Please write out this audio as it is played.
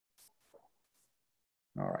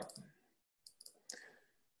All right.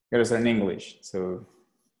 It is in English, so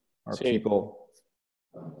our people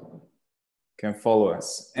can follow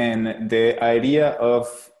us. And the idea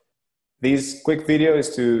of this quick video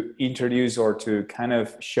is to introduce or to kind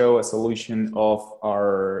of show a solution of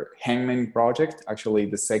our Hangman project, actually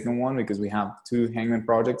the second one, because we have two Hangman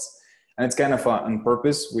projects. And it's kind of on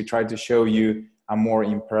purpose. We try to show you a more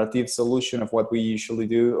imperative solution of what we usually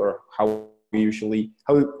do, or how we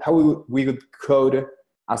would code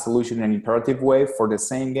a solution in an imperative way for the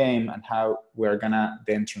same game, and how we're gonna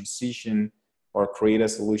then transition or create a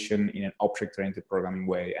solution in an object-oriented programming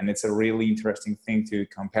way. And it's a really interesting thing to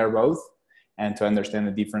compare both and to understand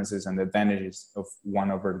the differences and the advantages of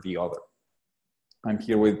one over the other. I'm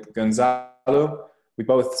here with Gonzalo. We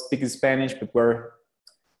both speak Spanish, but we're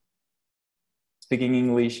speaking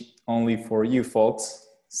English only for you folks.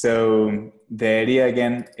 So the idea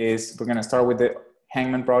again is we're gonna start with the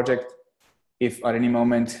Hangman project. If at any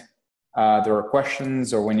moment there are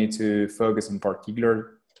questions or we need to focus on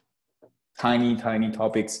particular tiny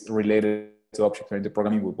topics related to object-oriented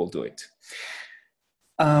programming, we will do it.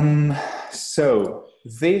 So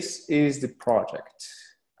this is the project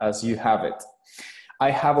as you have it.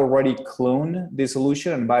 I have already cloned the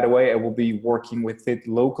solution, and by the way, I will be working with it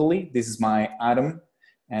locally. This is my atom,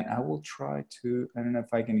 and I will try to, I don't know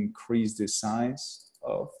if I can increase the size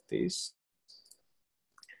of this.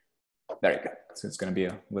 There you go. So it's going to be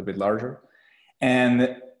a little bit larger.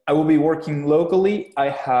 And I will be working locally. I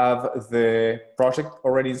have the project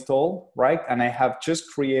already installed, right? And I have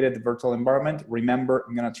just created the virtual environment. Remember,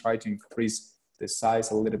 I'm going to try to increase the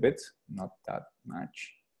size a little bit, not that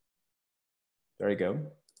much. There you go.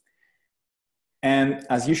 And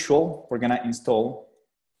as usual, we're going to install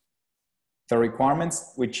the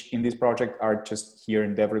requirements, which in this project are just here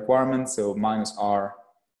in dev requirements. So -r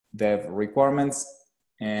dev requirements.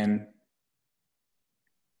 And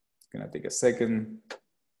it's going to take a second.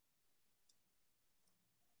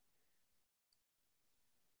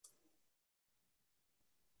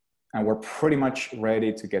 And we're pretty much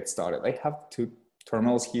ready to get started. I have two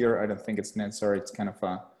terminals here. I don't think it's necessary. It's kind of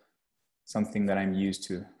something that I'm used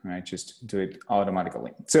to. I just do it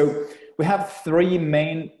automatically. So we have three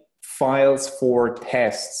main files for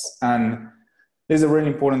tests. And this is a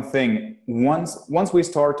really important thing. Once we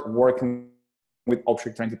start working with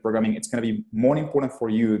object-oriented programming, it's going to be more important for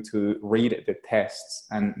you to read the tests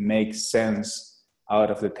and make sense out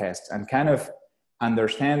of the tests and kind of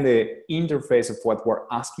understand the interface of what we're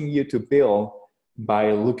asking you to build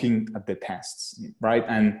by looking at the tests, right?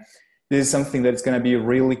 And this is something that's going to be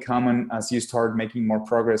really common as you start making more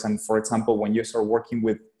progress. And for example, when you start working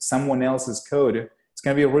with someone else's code, it's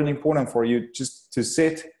going to be really important for you just to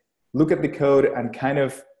sit, look at the code, and kind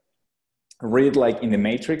of read, like in the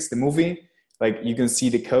Matrix, the movie, like you can see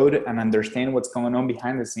the code and understand what's going on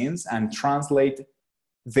behind the scenes and translate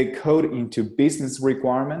the code into business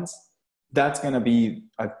requirements. That's going to be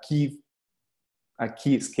a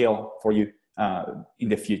key skill for you in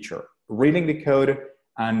the future. Reading the code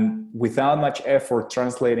and without much effort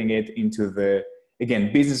translating it into the,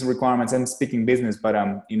 again, business requirements. I'm speaking business, but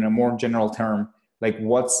in a more general term, like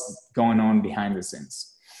what's going on behind the scenes.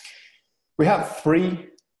 We have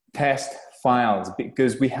three test files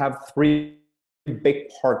because we have three big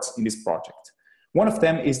parts in this project. One of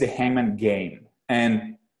them is the Hangman game,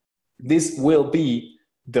 and this will be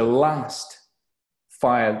the last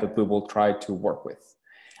file that we will try to work with.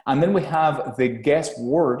 And then we have the guess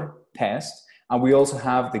word test, and we also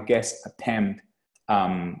have the guess attempt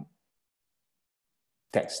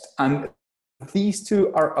text. And these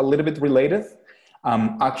two are a little bit related.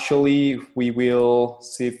 Actually, we will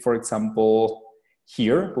see, for example,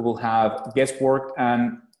 here, we will have guess word and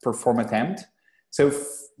perform attempt. So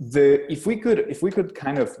if we could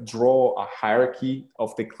kind of draw a hierarchy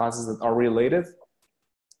of the classes that are related,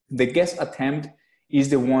 the guess attempt is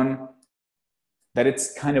the one that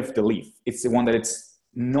it's kind of the leaf. It's the one that it's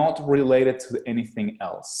not related to anything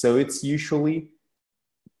else. So it's usually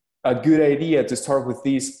a good idea to start with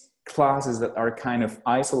these classes that are kind of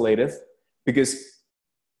isolated, because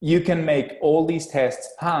you can make all these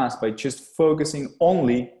tests pass by just focusing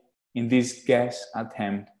only in this guess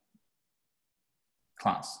attempt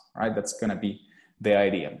class, right? That's gonna be the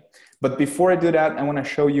idea. But before I do that, I wanna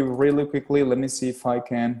show you really quickly. Let me see if I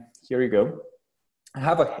can, here you go. I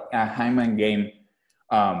have a Hangman game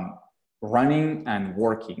running and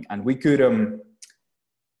working, and we could,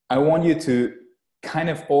 I want you to kind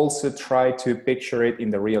of also try to picture it in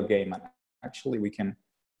the real game. And actually, we can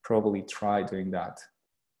probably try doing that.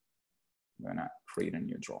 I'm gonna create a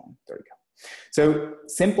new drawing, there we go. So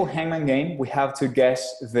simple Hangman game, we have to guess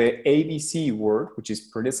the ABC word, which is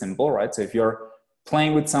pretty simple, right? So if you're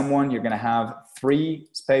playing with someone, you're going to have 3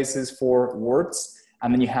 spaces for words,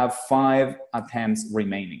 and then you have 5 attempts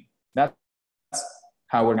remaining. That's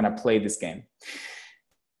how we're going to play this game.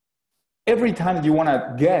 Every time you want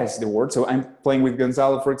to guess the word, so I'm playing with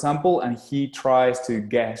Gonzalo, for example, and he tries to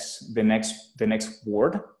guess the next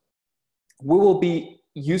word, we will be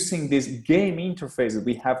using this game interface that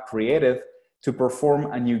we have created to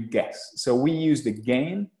perform a new guess. So we use the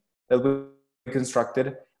game that we constructed,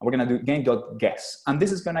 and we're going to do game.guess. And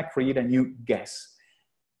this is going to create a new guess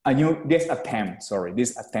attempt,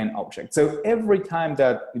 this attempt object. So every time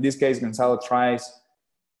that, in this case, Gonzalo tries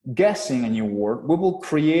guessing a new word, we will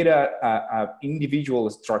create a individual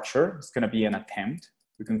structure. It's going to be an attempt,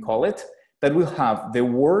 we can call it, that will have the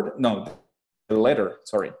letter,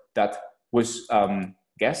 that was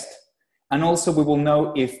guessed. And also we will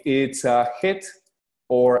know if it's a hit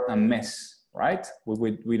or a miss, right?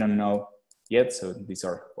 We don't know yet, so these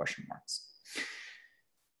are question marks.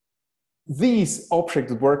 These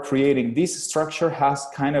objects that we're creating, this structure has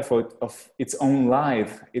kind of its own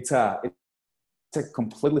life. It's a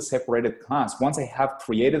completely separated class. Once I have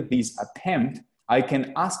created this attempt, I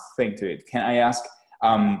can ask things to it. Can I ask,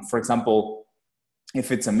 for example,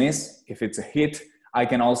 if it's a miss, if it's a hit? I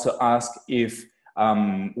can also ask if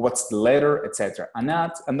what's the letter, etc. And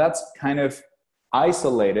that's kind of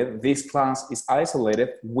isolated. This class is isolated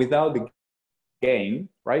without the game,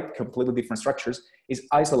 right? Completely different structures is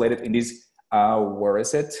isolated in this. Where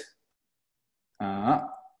is it?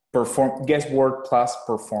 Perform guess word plus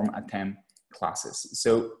perform attempt classes.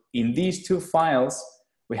 So in these 2 files,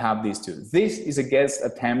 we have these 2. This is a guess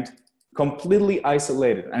attempt completely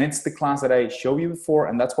isolated, and it's the class that I showed you before,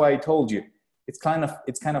 and that's why I told you it's kind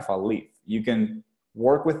of a leaf. You can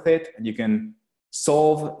work with it, and you can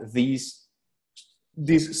solve this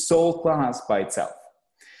sole class by itself.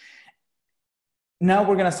 Now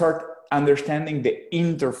we're going to start understanding the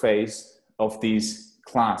interface of this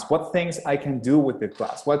class. What things I can do with the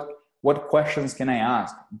class? What questions can I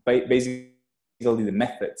ask? Basically the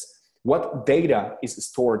methods. What data is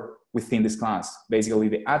stored within this class? Basically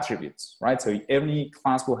the attributes, right? So every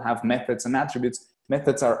class will have methods and attributes.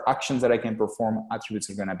 Methods are actions that I can perform. Attributes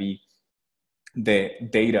are going to be the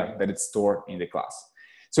data that is stored in the class.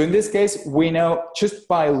 So in this case, we know just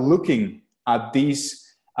by looking at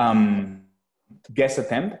this guess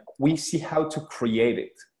attempt, we see how to create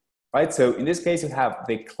it, right? So in this case, you have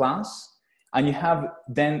the class, and you have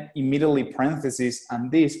then immediately parentheses, and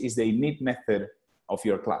this is the init method of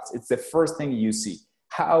your class. It's the first thing you see.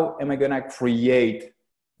 How am I going to create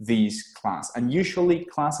this class? And usually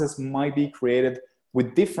classes might be created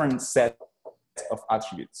with different sets of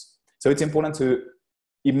attributes. So it's important to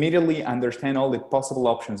immediately understand all the possible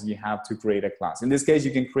options you have to create a class. In this case,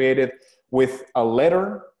 you can create it with a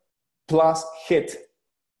letter plus hit,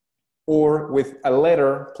 or with a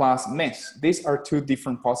letter plus miss. These are 2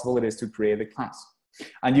 different possibilities to create a class.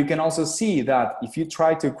 And you can also see that if you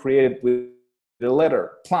try to create it with the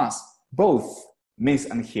letter plus both miss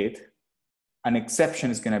and hit, an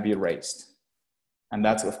exception is going to be raised. And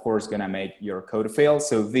that's, of course, going to make your code fail.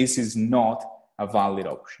 So this is not a valid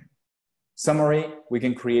option. Summary, we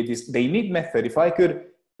can create the init method. If I could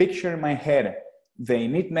picture in my head the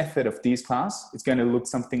init method of this class, it's going to look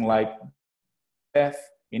something like def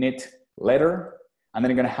init letter, and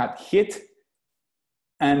then I'm going to have hit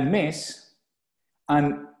and miss.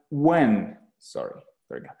 And when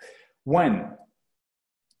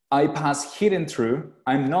I pass hit and true,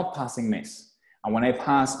 I'm not passing miss. And when I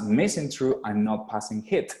pass miss and true, I'm not passing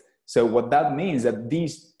hit. So what that means that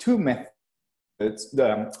these 2 methods,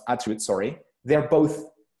 the attributes, they're both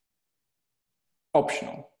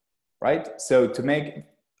optional, right? So to make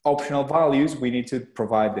optional values, we need to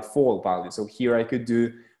provide default value. So here I could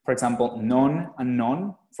do, for example, none and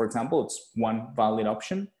none. For example, it's one valid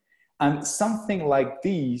option. And something like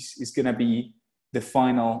this is going to be the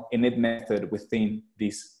final init method within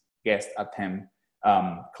this guest attempt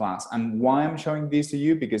class. And why I'm showing this to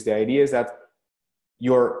you, because the idea is that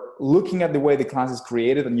you're looking at the way the class is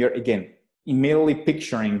created, and you're, again, immediately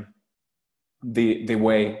picturing the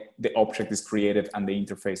way the object is created and the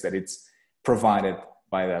interface that it's provided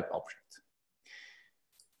by that object.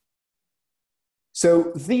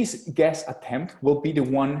 So this guess attempt will be the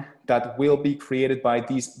one that will be created by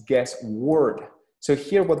this guess word. So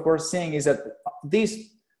here what we're saying is that this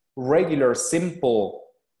regular simple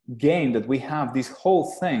game that we have, this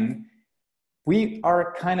whole thing, we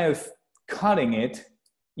are kind of cutting it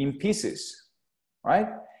in pieces, right?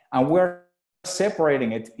 And we're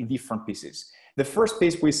separating it in different pieces. The first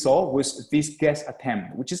piece we saw was this guess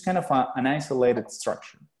attempt, which is kind of an isolated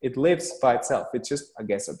structure. It lives by itself. It's just a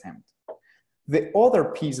guess attempt. The other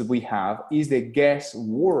piece that we have is the guess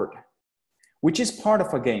word, which is part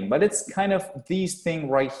of a game, but it's kind of this thing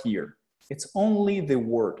right here. It's only the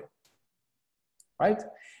word, right?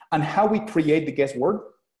 And how we create the guess word?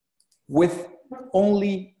 With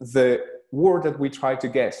only the word that we try to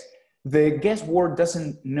guess. The guess word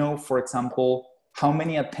doesn't know, for example, how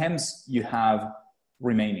many attempts you have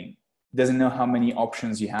remaining. It doesn't know how many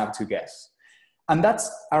options you have to guess. And that's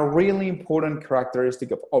a really important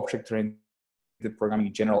characteristic of object-oriented programming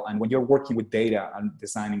in general. And when you're working with data and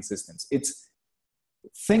designing systems, it's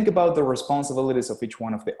think about the responsibilities of each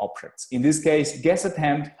one of the objects. In this case, guess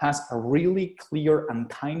attempt has a really clear and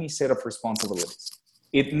tiny set of responsibilities.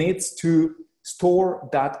 It needs to store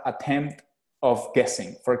that attempt of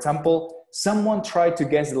guessing. For example, someone tried to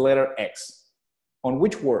guess the letter X. On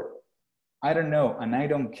which word? I don't know, and I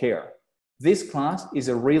don't care. This class is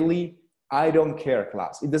a really I don't care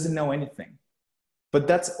class. It doesn't know anything. But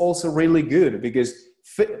that's also really good because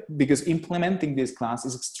implementing this class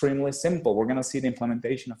is extremely simple. We're going to see the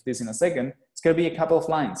implementation of this in a second. It's going to be a couple of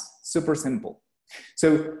lines, super simple.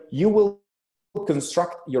 So you will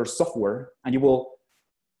construct your software and you will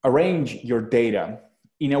arrange your data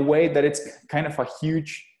in a way that it's kind of a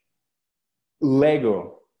huge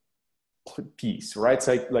Lego piece, right? It's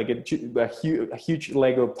like a huge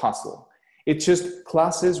Lego puzzle. It's just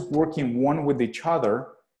classes working one with each other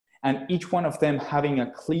and each one of them having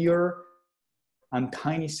a clear and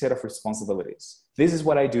tiny set of responsibilities. This is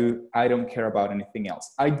what I do. I don't care about anything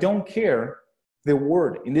else. I don't care the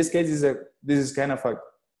word. In this case, this is kind of a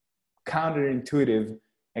counterintuitive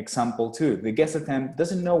example too. The guess attempt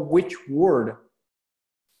doesn't know which word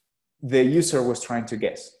the user was trying to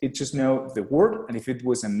guess. It just knows the word and if it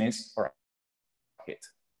was a miss or a hit.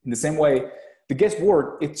 In the same way, the guess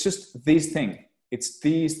word, it's just this thing. It's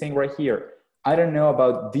this thing right here. I don't know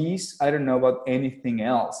about these. I don't know about anything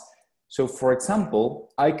else. So for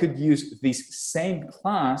example, I could use this same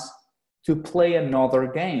class to play another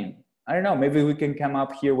game. I don't know, maybe we can come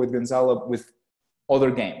up here with Gonzalo with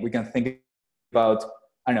other game. We can think about,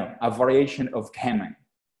 I don't know, a variation of Hangman,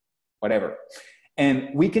 whatever. And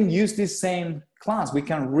we can use this same class. We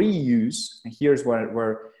can reuse, and here's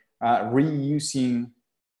where reusing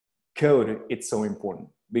code, it's so important.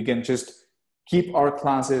 We can just keep our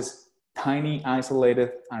classes tiny,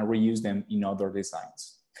 isolated, and reuse them in other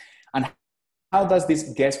designs. And how does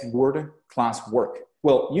this guess word class work?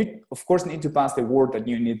 Well, you of course need to pass the word that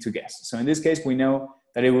you need to guess. So in this case, we know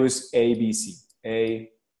that it was A, B, C. A,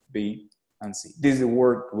 B, and C. This is the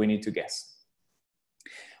word we need to guess.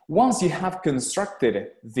 Once you have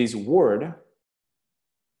constructed this word,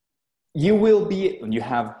 you will be, and you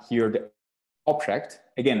have here the object.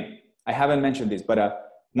 Again, I haven't mentioned this, but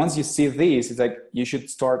once you see this, it's like you should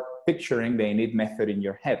start picturing the init method in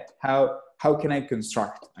your head. How can I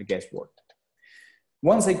construct a guess word?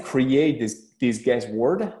 Once I create this guess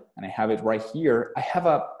word, and I have it right here,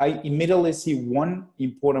 I immediately see one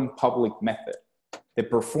important public method, the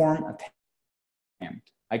perform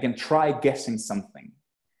attempt. I can try guessing something.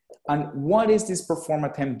 And what is this perform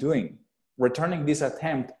attempt doing? Returning this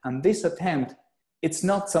attempt, and this attempt, it's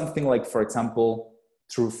not something like, for example,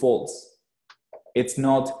 true false. It's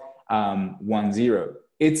not 1, 0.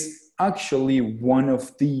 It's actually one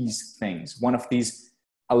of these things, one of these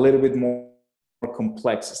a little bit more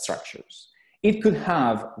complex structures. It could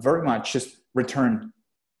have very much just return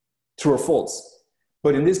true or false.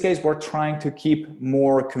 But in this case, we're trying to keep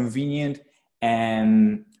more convenient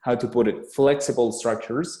and, how to put it, flexible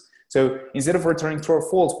structures. So instead of returning true or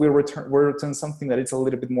false, we return something that is a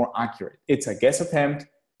little bit more accurate. It's a guess attempt.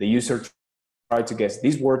 The user tried to guess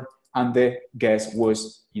this word, and the guess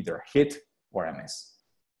was either a hit or a miss.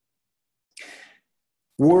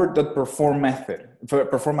 Word.perform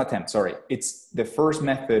attempt, sorry. It's the first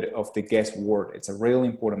method of the guess word. It's a really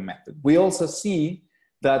important method. We also see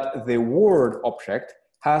that the word object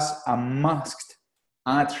has a masked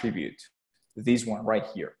attribute, this one right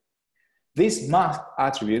here. This masked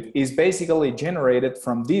attribute is basically generated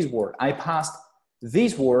from this word. I passed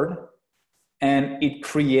this word and it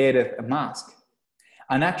created a mask.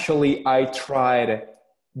 And actually I tried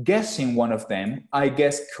guessing one of them. I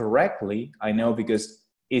guessed correctly, I know, because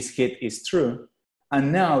is hit is true.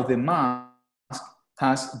 And now the mask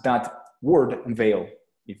has that word unveiled,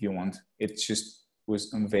 if you want. It just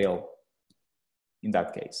was unveiled in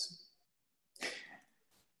that case.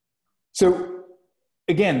 So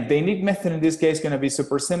again, the init method in this case is going to be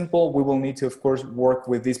super simple. We will need to, of course, work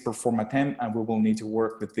with this perform attempt, and we will need to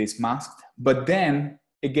work with this masked. But then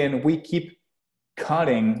again, we keep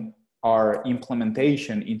cutting our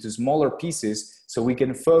implementation into smaller pieces so we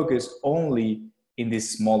can focus only in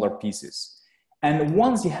these smaller pieces. And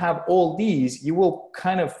once you have all these, you will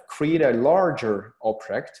kind of create a larger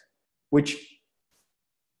object, which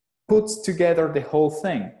puts together the whole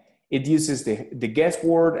thing. It uses the guess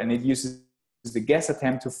word and it uses the guess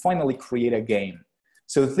attempt to finally create a game.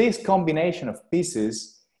 So this combination of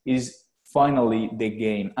pieces is finally the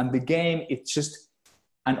game. And the game, it's just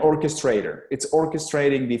an orchestrator. It's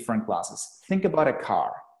orchestrating different classes. Think about a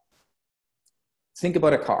car. Think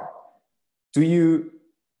about a car. Do you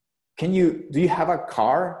have a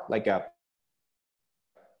car, like a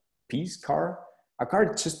piece car? A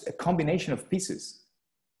car is just a combination of pieces.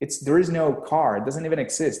 There is no car, it doesn't even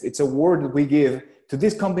exist. It's a word that we give to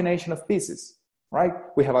this combination of pieces, right?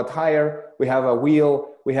 We have a tire, we have a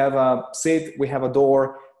wheel, we have a seat, we have a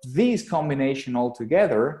door. This combination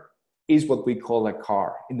altogether is what we call a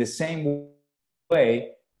car. In the same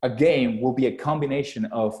way, a game will be a combination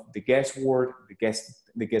of the guess word, the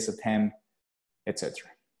guess attempt, etc.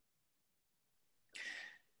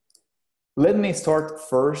 Let me start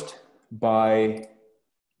first by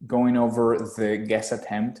going over the guess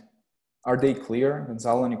attempt. Are they clear?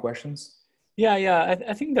 Gonzalo, any questions? Yeah,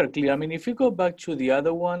 I think they're clear. I mean, if you go back to the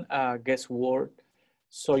other one, guess word.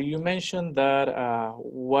 So you mentioned that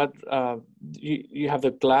you have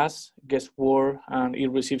the class guess word, and it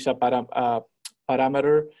receives a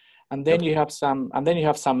parameter, and then you have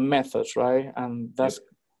some methods, right? And that's. Yep.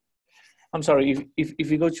 I'm sorry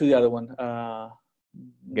if you go to the other one.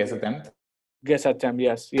 Guess attempt. Guess attempt.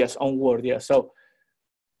 Yes, on word. Yeah. So.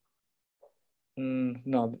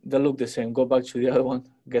 No, they look the same. Go back to the other one.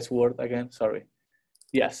 Guess word again. Sorry.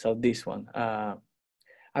 Yes, so this one.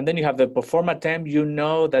 And then you have the perform attempt. You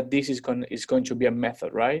know that this is going to be a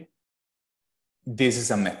method, right? This is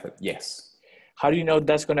a method. Yes. How do you know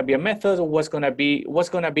that's going to be a method, or what's going to be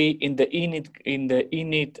in the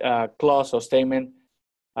init clause or statement?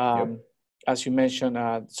 Yep. As you mentioned,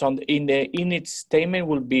 so in the init statement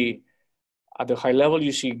will be at the high level.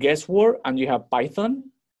 You see guess word, and you have Python.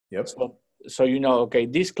 Yep. So you know, okay,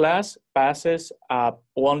 this class passes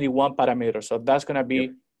only one parameter. So that's gonna be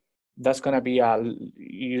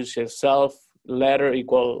use self letter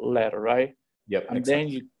equal letter, right? Yep. And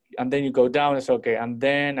exactly. then you go down and say, okay, and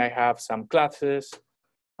then I have some classes,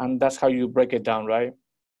 and that's how you break it down, right?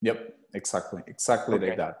 Yep. Exactly okay.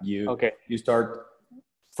 Like that. You start.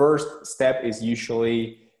 First step is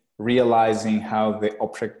usually realizing how the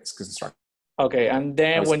object is constructed. Okay, and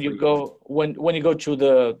then when you go to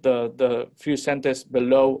the few sentences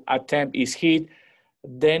below, attempt is hit,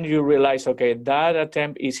 then you realize, okay, that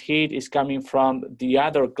attempt is hit is coming from the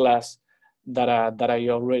other class that I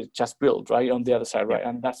already just built, right, on the other side, right?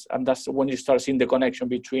 And that's when you start seeing the connection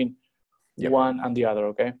between one and the other.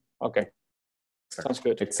 Okay. Exactly. Sounds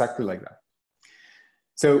good. Exactly like that.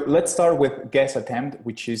 So let's start with guess attempt,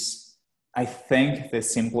 which is, I think, the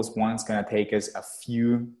simplest one. It's going to take us a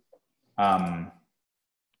few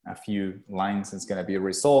lines. It's going to be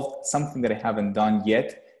resolved. Something that I haven't done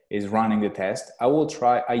yet is running the test.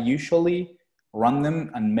 I usually run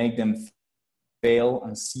them and make them fail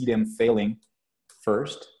and see them failing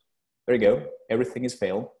first. There you go. Everything is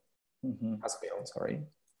failed. Has failed, sorry.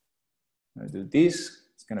 I'm going to do this.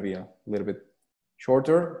 It's going to be a little bit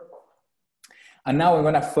shorter. And now we're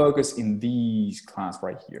going to focus in these class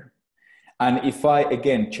right here. And if I,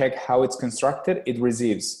 again, check how it's constructed, it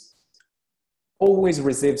always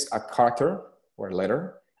receives a character or a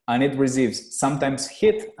letter, and it receives sometimes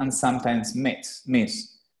hit and sometimes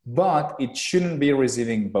miss, but it shouldn't be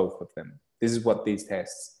receiving both of them. This is what these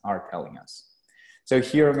tests are telling us. So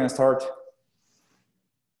here I'm going to start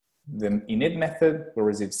the init method. We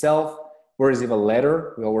receive self, we receive a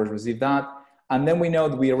letter, we always receive that, and then we know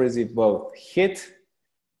that we receive both hit,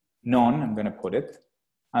 none, I'm going to put it.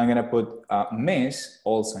 I'm going to put miss,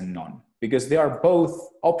 also none, because they are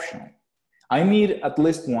both optional. I need at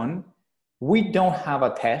least one. We don't have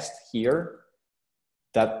a test here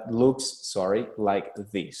that looks, like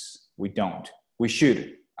this. We don't. We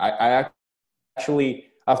should. I actually,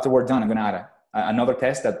 after we're done, I'm going to add another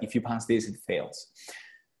test that if you pass this, it fails.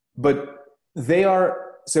 But they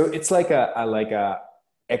are, so it's like a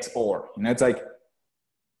XOR. You know, it's like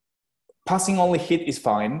passing only hit is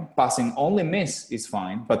fine, passing only miss is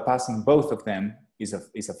fine, but passing both of them is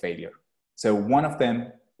a failure. So one of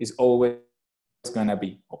them is always going to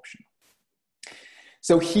be optional.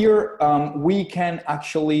 So here we can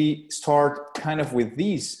actually start kind of with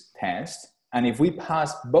these tests, and if we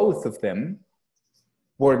pass both of them,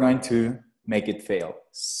 we're going to make it fail.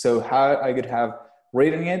 So how I could have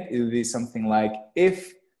written it, it would be something like,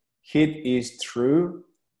 if hit is true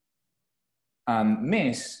and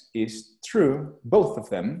miss is true, both of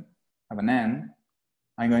them have an N,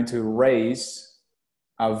 I'm going to raise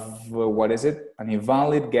what is it? An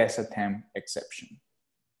invalid guess attempt exception.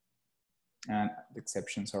 And the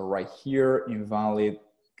exceptions are right here. Invalid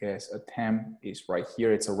guess attempt is right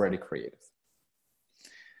here. It's already created.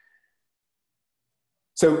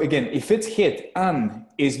 So again, if it's hit and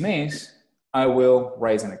is missed, I will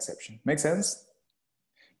raise an exception. Make sense?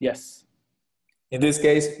 Yes. In this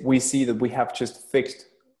case, we see that we have just fixed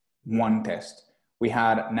one test. We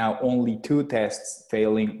had now only 2 tests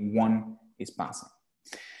failing, 1 is passing.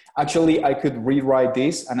 Actually, I could rewrite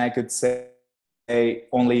this and I could say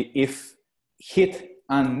only if hit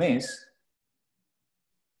and miss,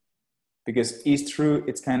 because is true,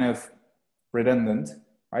 it's kind of redundant,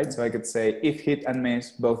 right? So I could say if hit and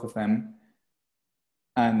miss, both of them,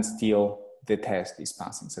 and still the test is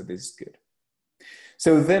passing. So this is good.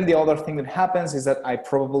 So then the other thing that happens is that I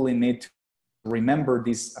probably need to remember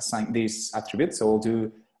this attribute. So we'll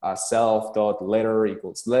do self.letter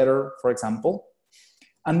equals letter, for example.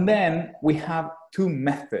 And then we have 2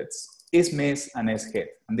 methods, is miss and is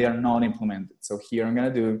hit, and they are not implemented. So here I'm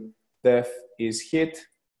gonna do def is hit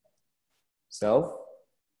self,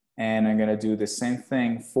 and I'm gonna do the same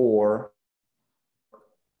thing for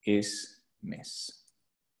is miss.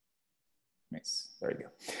 There you go.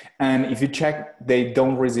 And if you check, they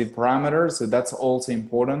don't receive parameters, so that's also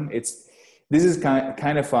important. This is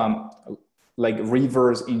kind of like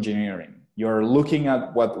reverse engineering. You're looking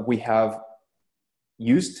at what we have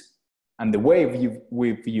used and the way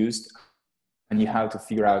we've used, and you have to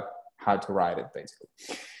figure out how to write it, basically.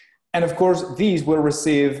 And of course, these will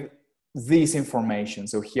receive this information.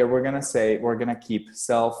 So here we're gonna keep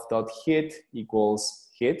self.hit equals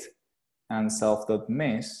hit and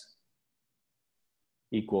self.miss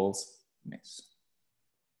equals miss.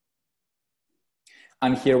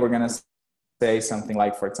 And here we're gonna say something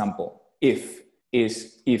like, for example, if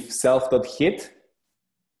self.hit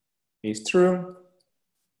is true,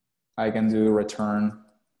 I can do return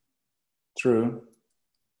true,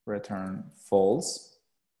 return false,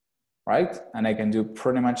 right? And I can do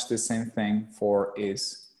pretty much the same thing for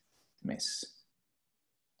is miss.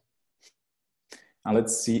 And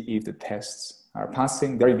let's see if the tests are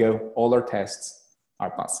passing. There you go, all our tests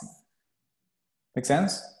are passing. Make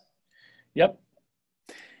sense? Yep.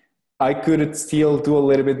 I could still do a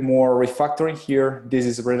little bit more refactoring here. This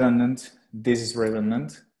is redundant. This is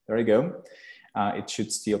redundant. There you go. It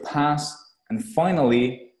should still pass. And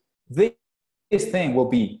finally, this thing will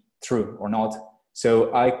be true or not.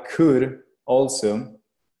 So I could also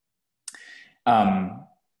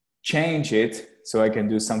change it. So I can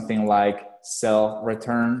do something like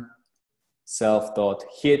self-return,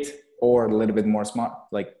 self.hit, or a little bit more smart,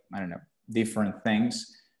 like, I don't know, different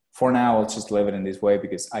things. For now, I'll just leave it in this way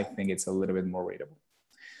because I think it's a little bit more readable.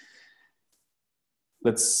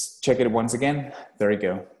 Let's check it once again. There you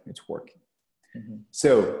go, it's working. Mm-hmm.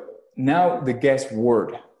 So now the guess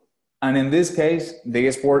word. And in this case, the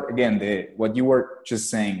guess word, again, what you were just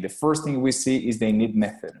saying, the first thing we see is the init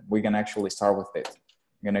method. We can actually start with it.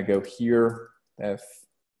 I'm gonna go here, def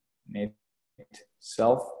init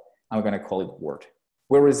self, I'm gonna call it word.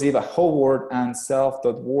 We'll receive a whole word and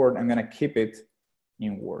self.word, I'm gonna keep it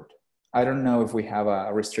in word. I don't know if we have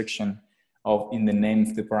a restriction in the name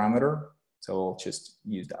of the parameter, so I'll just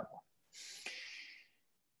use that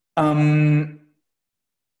one.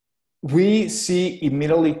 We see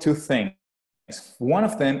immediately 2 things. One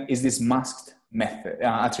of them is this masked method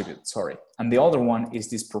attribute, sorry, and the other one is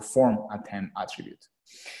this perform attempt attribute.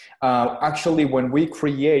 Actually, when we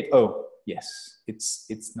create, oh yes,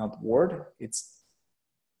 it's not word, it's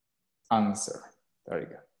answer. There you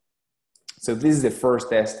go. So this is the first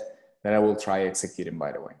test that I will try executing,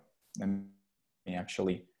 by the way. Let me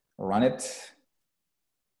actually run it.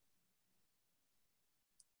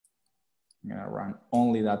 I'm gonna run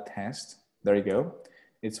only that test. There you go.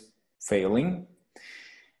 It's failing.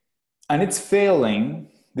 And it's failing,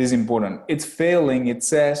 this is important. It's failing, it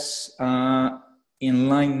says in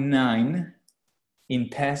line 9, in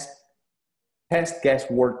test guess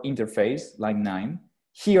word interface, line 9.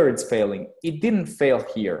 Here it's failing. It didn't fail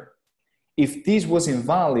here. If this was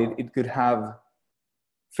invalid, it could have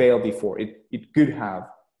failed before. It could have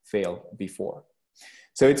failed before.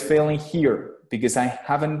 So it's failing here because I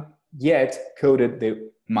haven't yet coded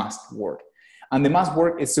the masked word. And the masked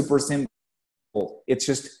word is super simple. It's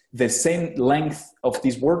just the same length of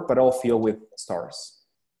this word, but all filled with stars.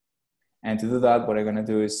 And to do that, what I'm gonna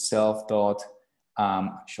do is self dot,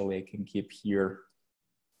 actually I can keep here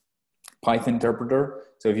Python interpreter.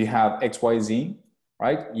 So if you have XYZ,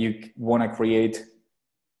 right, you wanna create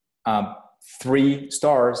 3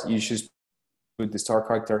 stars, you just put the star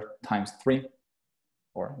character times 3,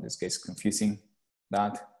 or in this case, confusing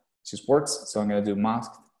that. just works. So I'm going to do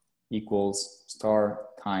masked equals star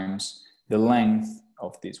times the length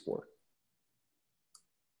of this word.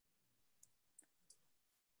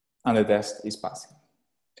 And the test is passing.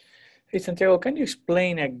 Hey, Santiago, can you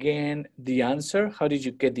explain again the answer? How did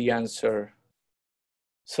you get the answer?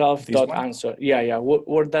 Self.answer. Yeah.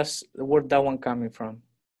 Where that one coming from?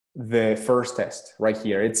 The first test right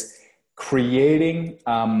here. It's creating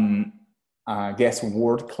a guess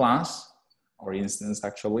word class or instance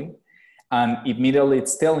actually. And immediately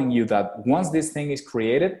it's telling you that once this thing is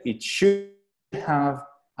created, it should have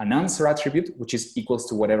an answer attribute, which is equals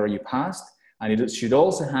to whatever you passed. And it should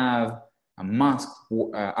also have a masked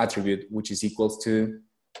attribute, which is equals to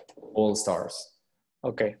all stars.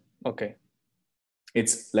 Okay.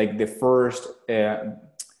 It's like the first,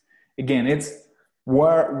 again, it's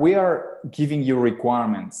where we are giving you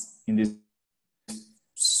requirements in this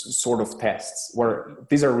sort of tests where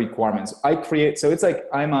these are requirements. So it's like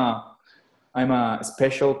I'm a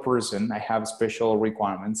special person. I have special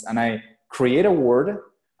requirements and I create a word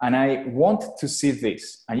and I want to see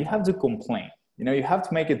this and you have to complain. You have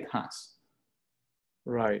to make it pass.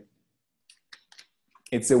 Right.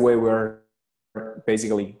 It's the way we're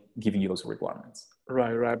basically giving you those requirements.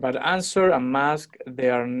 Right. But answer and mask, they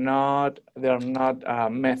are not a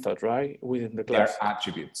method, right? Within the class. They're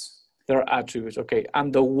attributes. They're attributes. Okay.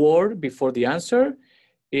 And the word before the answer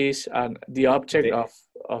is the object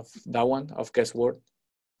of that one, of guess word.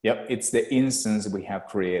 Yep. It's the instance we have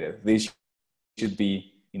created. This should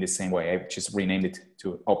be in the same way. I just renamed it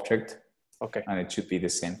to object. Okay. And it should be the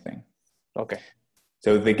same thing. Okay.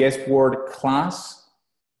 So the guess word class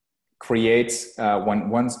creates,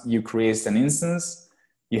 once you create an instance,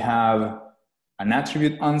 you have an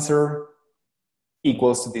attribute answer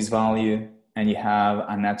equals to this value, and you have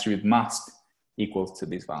an attribute masked equals to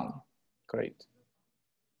this value. Great.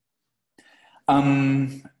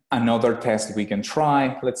 Another test we can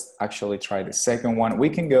try, let's actually try the second one. We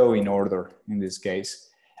can go in order in this case.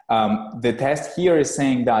 The test here is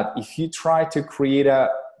saying that if you try to create a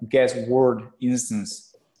guess word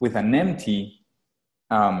instance with an empty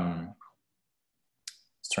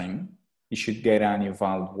string, you should get an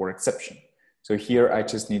invalid word exception. So here I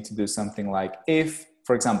just need to do something like if,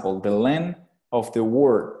 for example, the length of the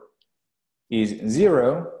word is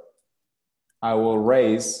 0, I will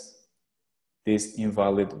raise this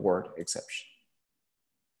invalid word exception.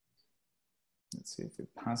 Let's see if it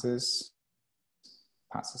passes.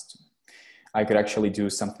 Passes to. I could actually do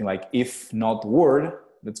something like if not word.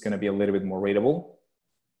 That's going to be a little bit more readable.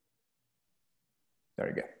 There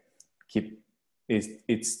you go.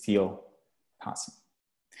 It's still passing.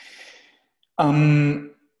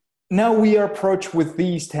 Now we are approached with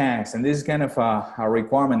these tags, and this is kind of a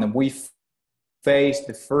requirement that we face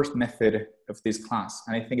the first method of this class.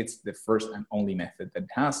 And I think it's the first and only method that it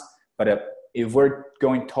has. But if we're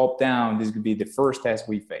going top down, this could be the first test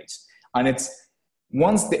we face. And it's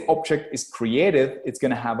once the object is created, it's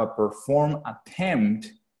going to have a perform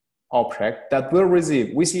attempt object that will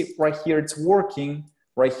receive. We see right here it's working,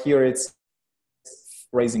 right here it's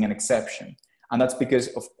raising an exception. And that's because,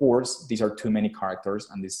 of course, these are too many characters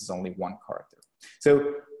and this is only one character.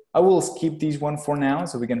 So I will skip this one for now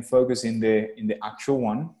so we can focus in the actual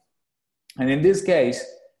one. And in this case,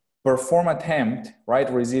 perform attempt, right,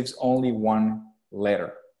 receives only one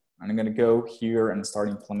letter. And I'm going to go here and start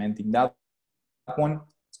implementing that one.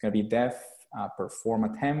 It's going to be def perform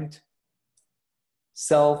attempt,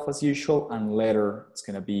 self as usual, and letter, it's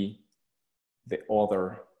going to be the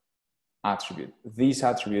other attribute. This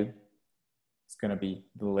attribute is going to be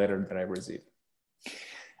the letter that I receive.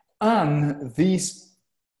 And this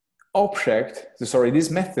this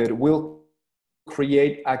method will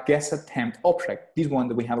create a guess attempt object, this one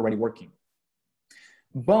that we have already working.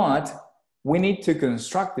 But we need to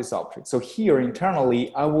construct this object. So here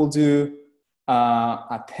internally, I will do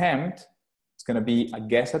attempt. It's going to be a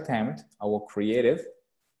guess attempt. I will create it.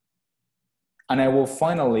 And I will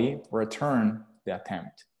finally return the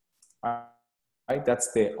attempt. Right?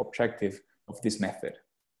 That's the objective of this method.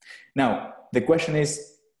 Now, the question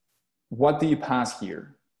is, what do you pass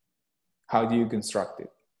here? How do you construct it?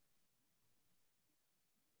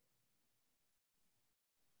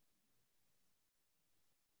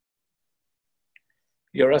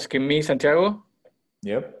 You're asking me, Santiago?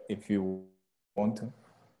 Yep, if you want to.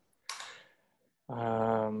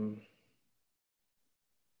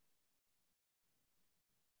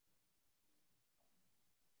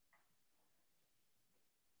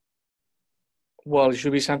 Well, it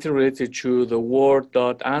should be something related to the word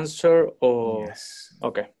dot answer or... Yes.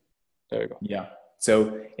 Okay, there you go. Yeah,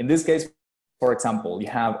 so in this case, for example, you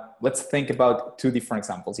have, let's think about two different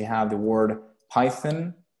examples. You have the word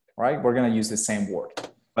Python right? We're gonna use the same word,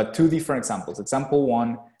 but two different examples, example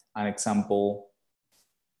 1 and example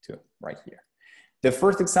 2, right here. The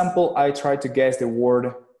first example, I tried to guess the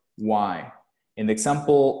word Y. In this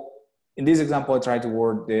example, I tried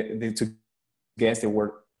to guess the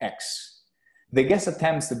word X. The guess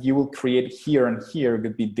attempts that you will create here and here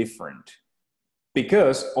could be different.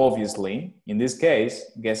 Because obviously, in this case,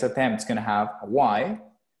 guess attempt is gonna have a Y,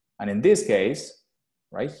 and in this case,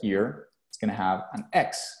 right here, it's gonna have an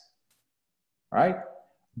X, right?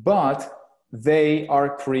 But they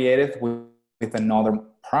are created with another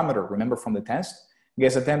parameter. Remember from the test?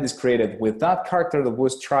 Guess attempt is created with that character that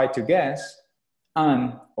was tried to guess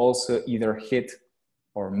and also either hit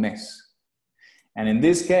or miss. And in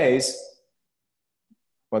this case,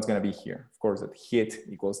 what's gonna be here? Of course, that hit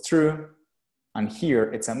equals true, and here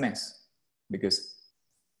it's a miss because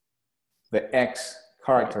the X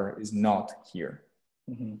character is not here.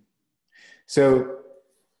 Mm-hmm. So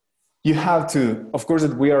you have to, of course,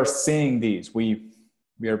 that we are seeing these. We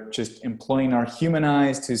are just employing our human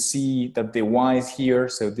eyes to see that the Y is here,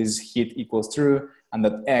 so this hit equals true, and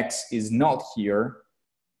that X is not here,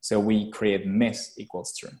 so we create miss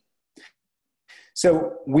equals true.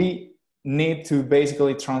 So we need to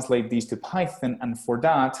basically translate these to Python, and for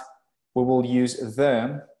that, we will use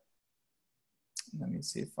the, let me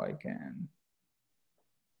see if I can.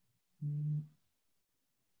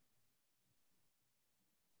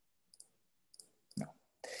 No.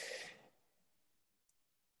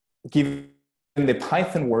 Given the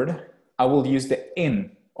Python word, I will use the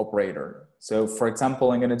in operator. So for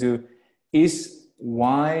example, I'm gonna do, is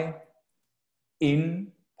Y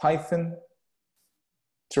in Python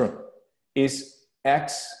true? Is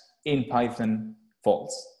X in Python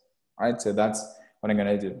false? All right, so that's what I'm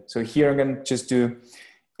gonna do. So here I'm gonna just do,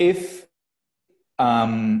 if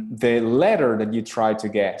the letter that you try to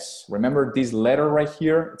guess, remember this letter right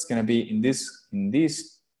here, it's gonna be in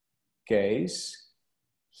this case,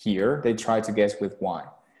 here, they try to guess with Y.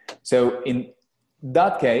 So in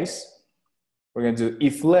that case, we're gonna do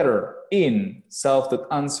if letter in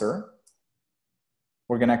self.answer,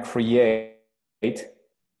 we're gonna create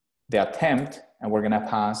the attempt and we're gonna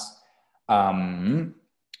pass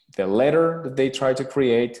the letter that they try to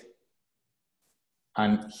create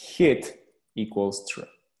and hit equals true.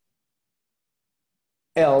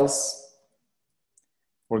 Else,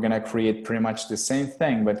 we're gonna create pretty much the same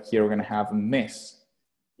thing, but here we're gonna have miss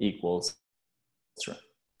equals true.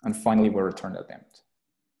 And finally, we return the attempt.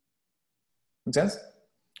 Make sense?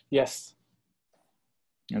 Yes.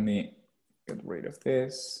 Let me get rid of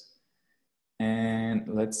this. And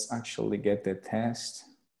let's actually get the test.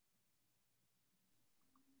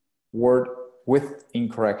 Word with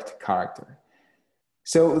incorrect character.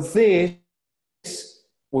 So this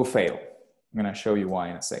will fail. I'm gonna show you why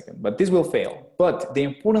in a second, but this will fail. But the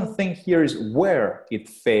important thing here is where it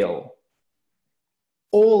failed.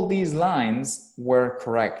 All these lines were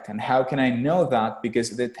correct. And how can I know that?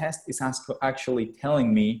 Because the test is actually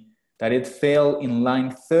telling me that it failed in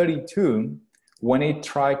line 32 when it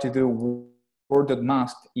tried to do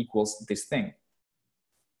word.mask equals this thing.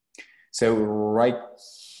 So right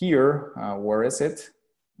here, where is it?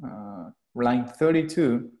 Line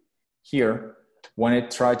 32 here, when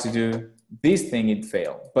it tried to do this thing, it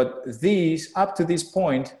failed. But these, up to this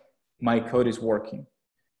point, my code is working.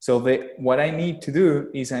 So what I need to do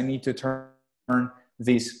is I need to turn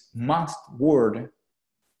this must word.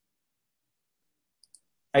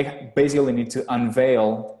 I basically need to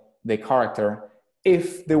unveil the character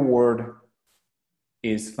if the word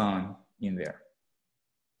is found in there.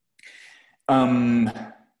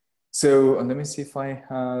 So let me see if I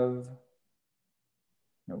have,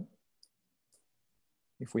 no.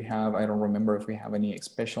 If we have, I don't remember if we have any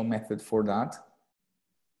special method for that.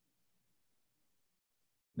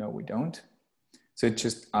 No, we don't. So it's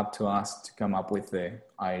just up to us to come up with the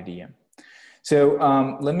idea. So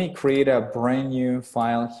let me create a brand new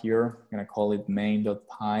file here. I'm gonna call it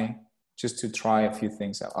main.py just to try a few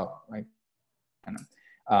things out. Like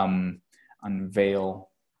unveil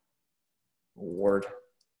word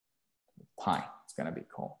py, it's gonna be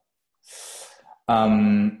called.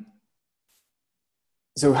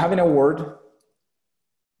 So having a word,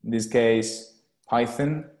 in this case,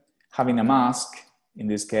 Python, having a mask, in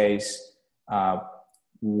this case,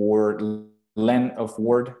 word length of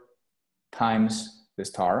word times the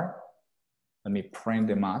star. Let me print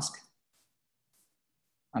the mask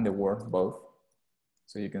and the word both.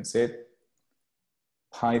 So you can see it.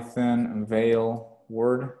 Python unveil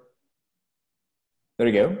word. There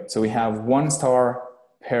you go. So we have 1 star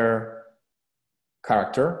per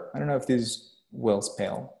character. I don't know if this is well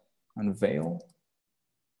spelled. Unveil.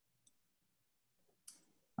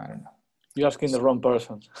 I don't know. You're asking the wrong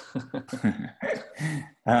person.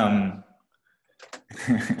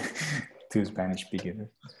 Two Spanish speakers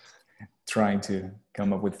trying to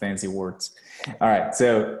come up with fancy words. All right,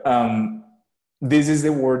 so this is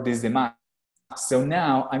the word, this is the mask. So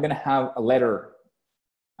now I'm gonna have a letter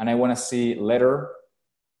and I wanna see letter,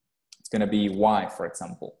 it's gonna be Y, for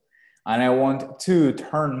example. And I want to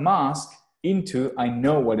turn mask into, I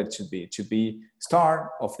know what it should be. It should be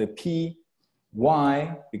star of the P,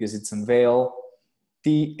 Y, because it's unveil,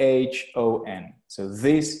 THON. So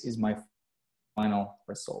this is my final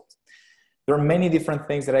result. There are many different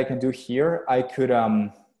things that I can do here. I could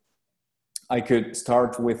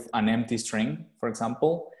start with an empty string, for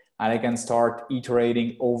example, and I can start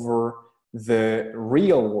iterating over the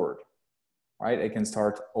real word, right? I can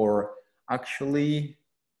start, or actually,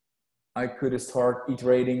 I could start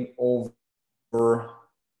iterating over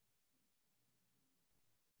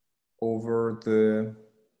the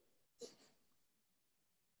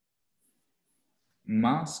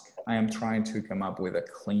mask. I am trying to come up with a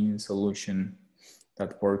clean solution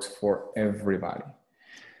that works for everybody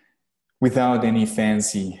without any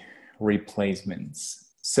fancy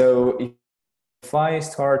replacements. So if I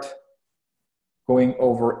start going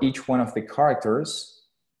over each one of the characters,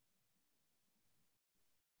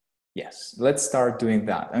 yes, let's start doing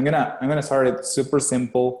that. I'm gonna start it super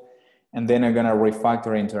simple, and then I'm gonna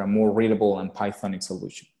refactor into a more readable and Pythonic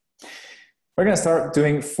solution. We're gonna start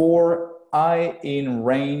doing for I in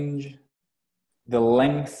range the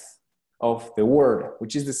length of the word,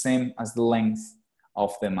 which is the same as the length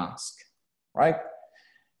of the mask, right?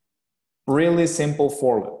 Really simple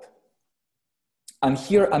for loop. And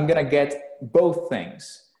here I'm gonna get both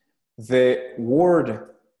things. The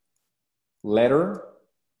word letter,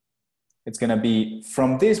 it's gonna be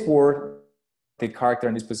from this word, the character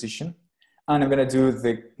in this position, and I'm gonna do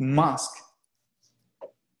the mask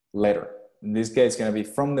letter. In this case, it's gonna be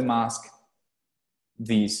from the mask,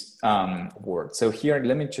 these words. So here,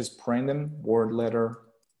 let me just print them, word letter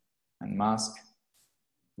and mask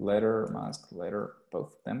letter, mask letter,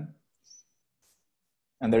 both of them.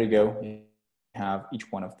 And there you go, you have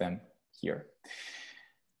each one of them here.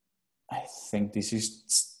 I think this is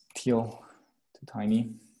still too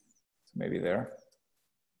tiny, so maybe there.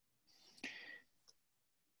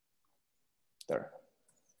 There.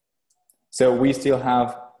 So we still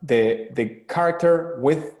have the character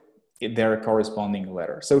with their corresponding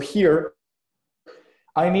letter. So here,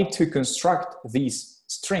 I need to construct this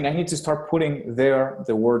string. I need to start putting there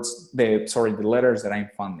the words, the letters that I'm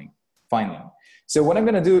finding. So what I'm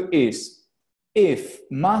gonna do is, if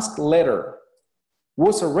mask letter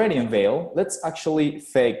was already unveiled, let's actually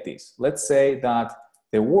fake this. Let's say that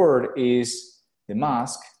the word is, the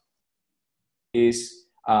mask is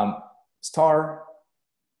star,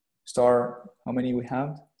 how many we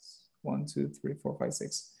have? 1, 2, 3, 4, 5,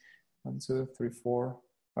 6. 1, 2, 3, 4,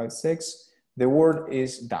 5, 6. The word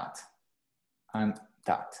is that and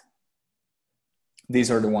that. These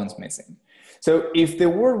are the ones missing. So if the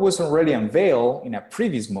word was already unveiled in a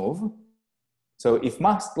previous move, so if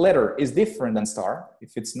mask letter is different than star,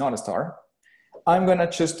 if it's not a star, I'm gonna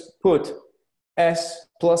just put S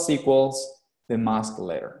plus equals the mask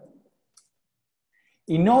letter.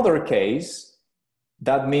 In other case,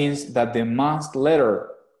 that means that the mask letter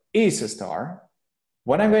is a star.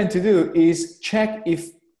 What I'm going to do is check if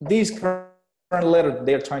this current letter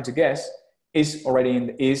they're trying to guess is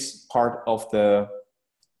already is part of the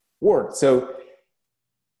word. So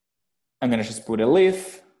I'm gonna just put a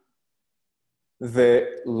if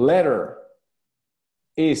the letter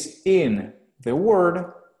is in the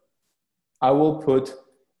word, I will put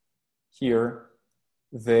here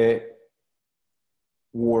the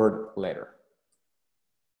word letter.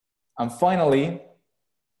 And finally,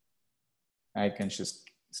 I can just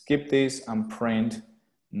skip this and print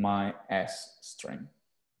my S string.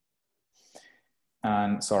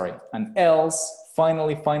 And sorry, and else,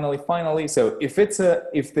 finally. So if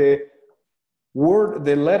the word,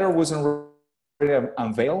 the letter wasn't already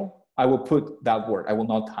unveiled, I will put that word. I will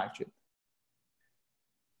not touch it.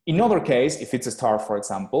 In other case, if it's a star, for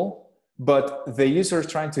example, but the user is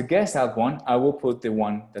trying to guess that one, I will put the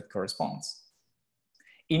one that corresponds.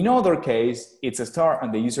 In other case, it's a star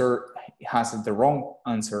and the user has the wrong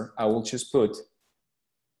answer, I will just put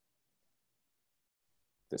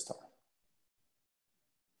the star.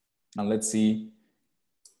 And let's see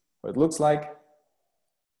what it looks like.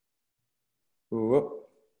 Ooh,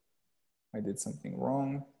 I did something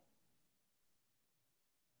wrong.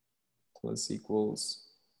 Plus equals.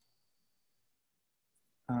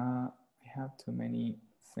 I have too many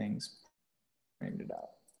things printed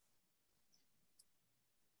out.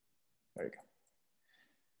 There you go.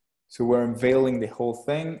 So we're unveiling the whole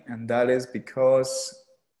thing, and that is because,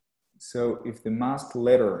 so if the mask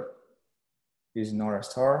letter is not a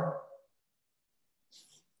star,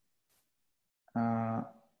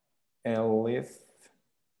 if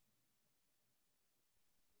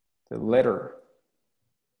the letter,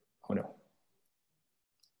 oh no,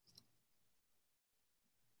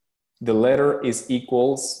 the letter is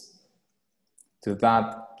equals to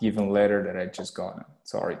that given letter that I just got.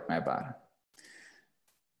 Sorry, my bad.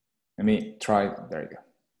 Let me try, there you go.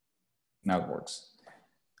 Now it works.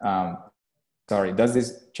 Sorry, does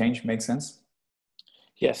this change make sense?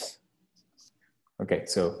 Yes. Okay,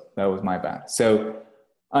 so that was my bad. So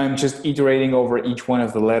I'm just iterating over each one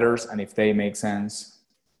of the letters, and if they make sense,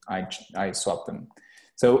 I swap them.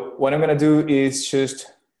 So what I'm gonna do is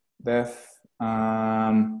just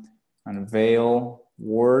unveil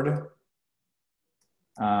word,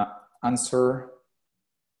 answer,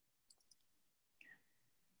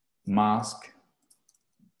 mask,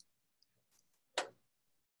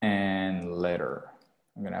 and letter.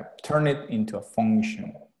 I'm gonna turn it into a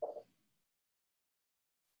function.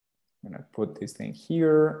 I'm gonna put this thing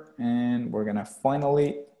here, and we're gonna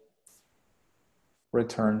finally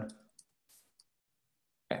return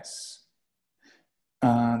S.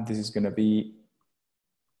 This is gonna be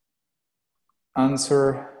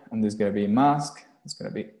answer, and this is gonna be mask. It's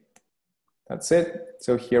gonna be, that's it.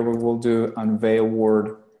 So here we will do unveil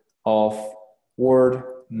word of word,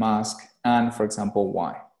 mask, and for example,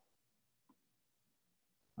 Y.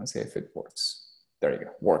 Let's see if it works. There you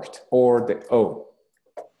go, worked. Or the O,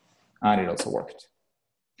 and it also worked.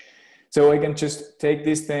 So I can just take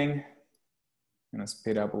this thing, I'm gonna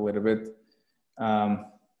speed up a little bit. I'm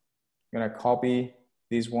gonna copy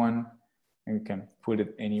this one, and we can put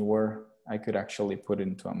it anywhere. I could actually put it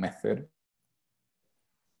into a method.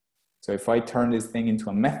 So if I turn this thing into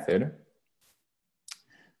a method,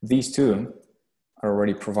 these two are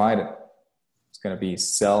already provided. It's gonna be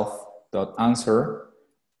self.answer,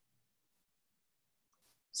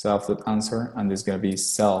 and this is gonna be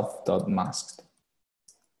self.masked.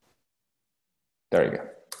 There you go.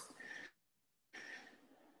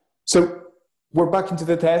 So we're back into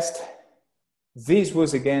the test. This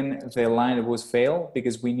was again the line that was fail,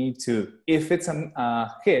 because we need to, if it's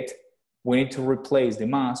a hit, we need to replace the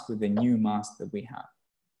mask with the new mask that we have.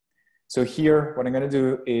 So here, what I'm gonna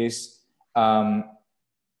do is,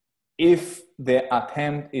 if the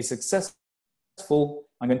attempt is successful,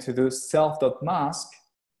 I'm going to do self.mask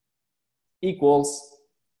equals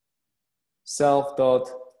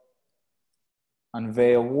self.unveil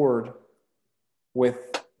word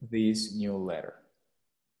with this new letter.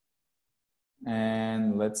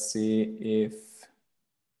 And let's see if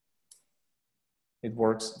it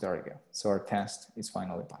works. There we go. So our test is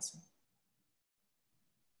finally passing.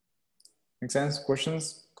 Make sense?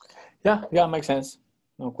 Questions? Yeah, makes sense.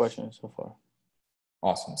 No questions so far.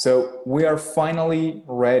 Awesome. So we are finally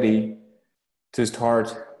ready to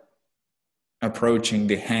start approaching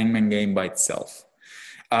the Hangman game by itself.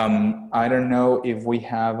 I don't know if we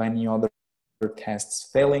have any other tests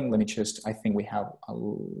failing. Let me just, I think we have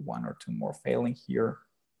one or two more failing here.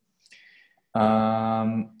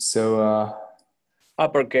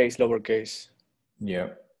 Uppercase, lowercase. Yeah,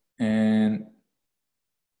 and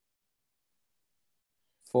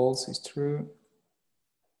false is true.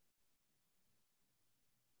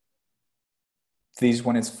 This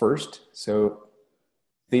one is first, so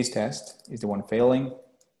this test is the one failing.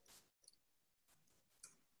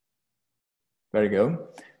 There you go.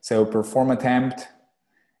 So perform attempt.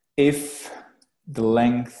 If the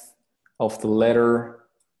length of the letter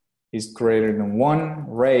is greater than 1,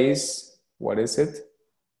 raise, what is it?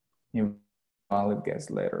 Invalid guess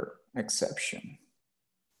letter exception.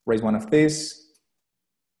 Raise one of these.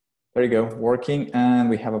 There you go, working. And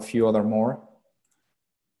we have a few other more.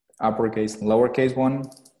 Uppercase and lowercase one.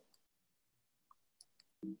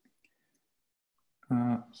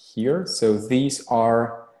 Here, so these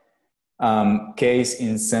are case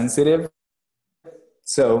insensitive.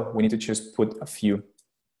 So we need to just put a few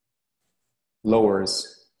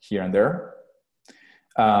lowers here and there.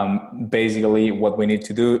 Basically, what we need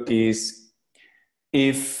to do is,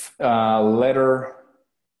 if letter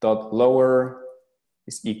dot lower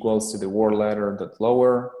is equals to the word letter dot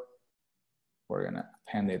lower, we're gonna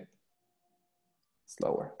append it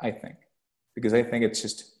slower, I think, because I think it's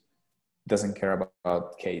just doesn't care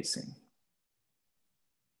about casing.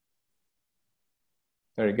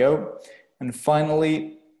 There you go. And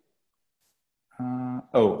finally,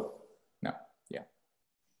 oh, no, yeah.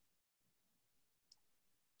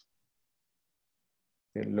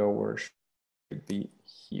 The lower should be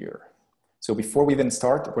here. So before we then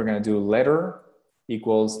start, we're gonna do letter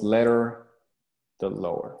equals letter the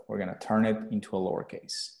lower. We're gonna turn it into a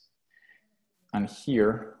lowercase. And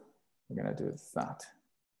here, we're gonna do that.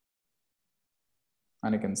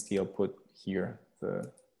 And I can still put here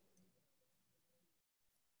the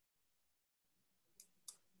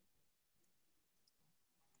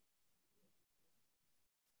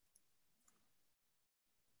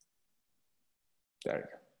there you go.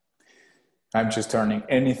 I'm just turning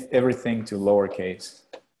everything to lowercase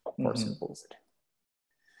for simplicity.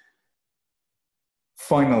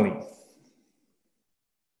 Finally,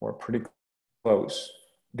 we're pretty close.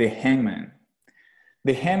 The Hangman.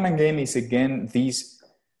 The Hangman game is again this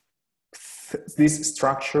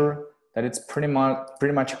structure that it's pretty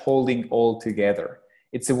much holding all together.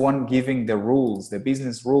 It's the one giving the rules, the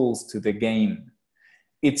business rules to the game.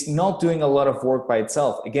 It's not doing a lot of work by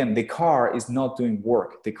itself. Again, the car is not doing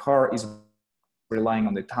work. The car is relying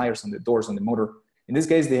on the tires, on the doors, on the motor. In this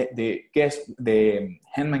case, the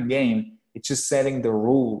Hangman game, it's just setting the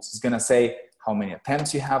rules. It's gonna say how many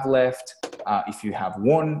attempts you have left, if you have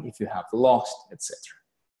won, if you have lost, etc.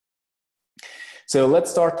 So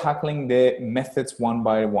let's start tackling the methods one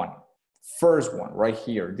by one. First one right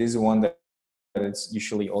here, this is one that is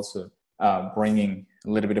usually also bringing a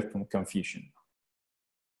little bit of confusion.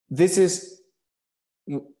 This is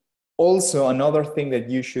also another thing that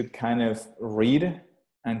you should kind of read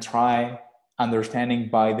and try understanding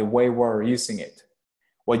by the way we're using it.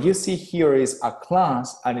 What you see here is a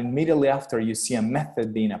class, and immediately after you see a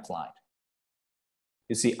method being applied.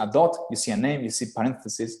 You see a dot, you see a name, you see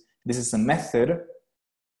parentheses. This is a method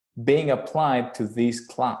being applied to this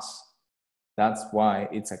class. That's why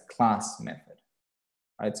it's a class method,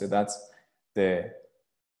 right? So that's the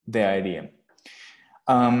idea.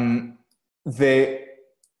 The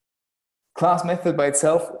class method by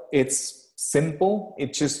itself, it's simple.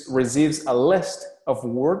 It just receives a list of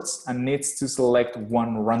words and needs to select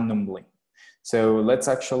one randomly. So let's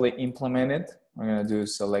actually implement it. We're gonna do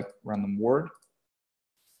select random word.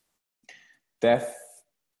 Def,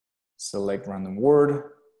 select random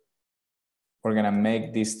word. We're gonna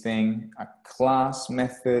make this thing a class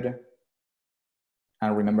method.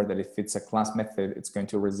 And remember that if it's a class method, it's going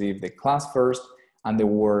to receive the class first and the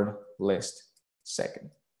word list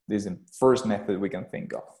second. This is the first method we can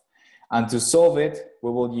think of. And to solve it,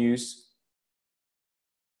 we will use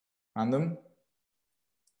random.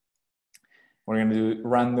 We're gonna do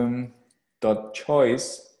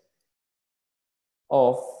random.choice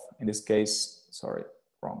of, in this case, sorry,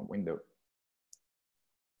 wrong window.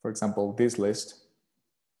 For example, this list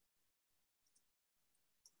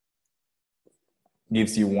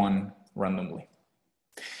gives you one randomly.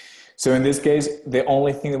 So in this case, the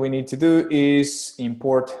only thing that we need to do is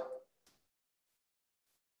import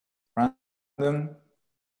random,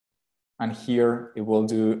 and here it will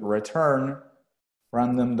do return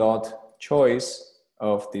random.choice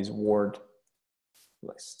of this word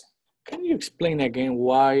list. Can you explain again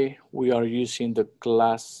why we are using the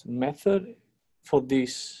class method for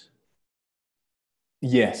this?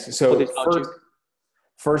 Yes, so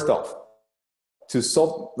first off, to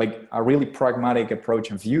solve like a really pragmatic approach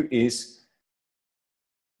and view is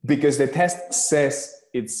because the test says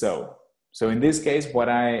it's so. So in this case, what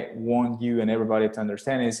I want you and everybody to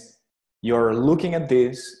understand is you're looking at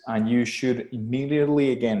this and you should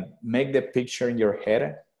immediately, again, make the picture in your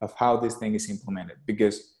head of how this thing is implemented.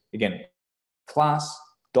 Because again, class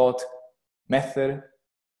dot method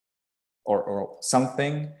or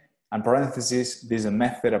something, and parentheses, this is a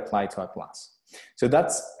method applied to a class. So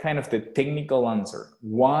that's kind of the technical answer.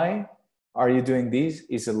 Why are you doing this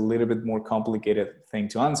is a little bit more complicated thing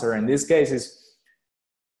to answer. In this case is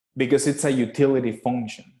because it's a utility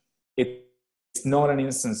function. It's not an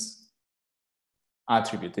instance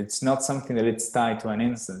attribute. It's not something that it's tied to an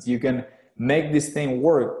instance. You can make this thing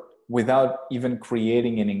work without even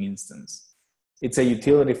creating any instance. It's a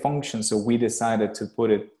utility function, so we decided to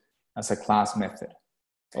put it as a class method.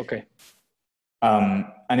 Okay.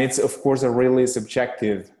 And it's, of course, a really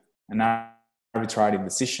subjective and arbitrary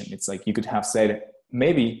decision. It's like you could have said,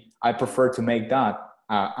 maybe I prefer to make that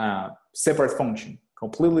a separate function,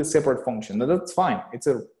 completely separate function. But that's fine.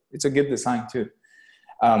 It's a good design too.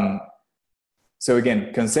 So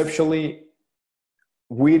again, conceptually,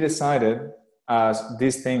 we decided as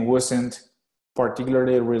this thing wasn't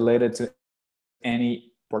particularly related to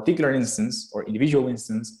any particular instance or individual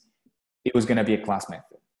instance, it was going to be a class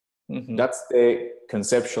method. Mm-hmm. That's the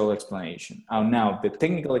conceptual explanation. Now, the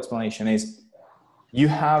technical explanation is you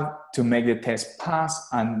have to make the test pass,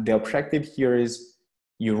 and the objective here is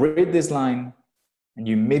you read this line and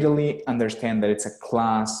you immediately understand that it's a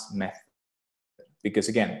class method. Because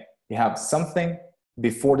again, you have something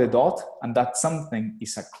before the dot, and that something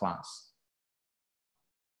is a class.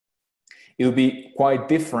 It would be quite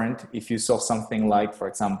different if you saw something like, for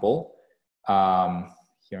example,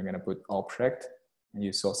 here I'm going to put object, and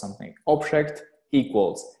you saw something. Object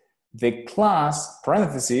equals the class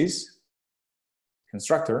parentheses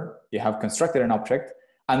constructor. You have constructed an object,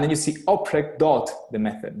 and then you see object dot the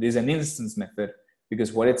method. This is an instance method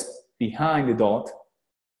because what it's behind the dot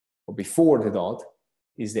or before the dot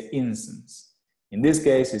is the instance. In this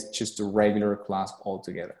case, it's just a regular class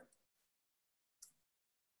altogether.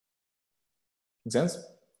 Make sense?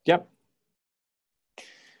 Yep.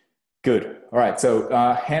 Good. All right. So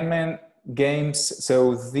Hangman games.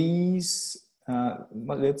 So these,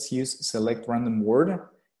 let's use select random word,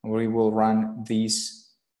 and we will run these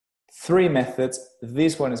 3 methods.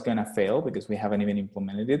 This one is going to fail because we haven't even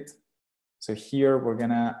implemented it. So here we're going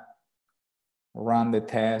to run the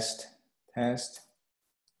test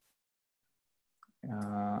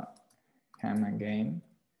Hangman game.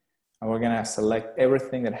 And we're going to select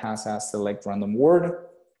everything that has a select random word.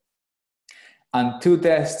 And 2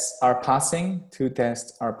 tests are passing, 2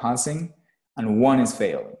 tests are passing, and 1 is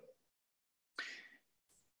failing.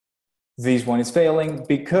 This one is failing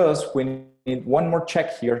because we need one more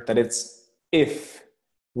check here, that it's if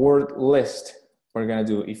word list. We're going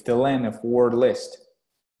to do if the length of word list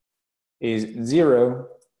is 0,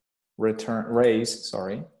 raise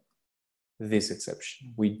this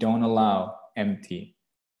exception. We don't allow empty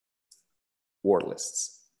word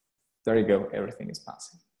lists. There you go, everything is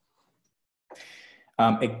passing.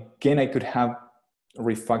 Again, I could have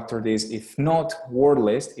refactored this if not word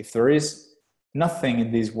list. If there is nothing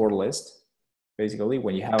in this word list, basically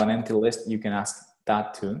when you have an empty list, you can ask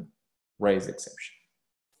that to raise the exception.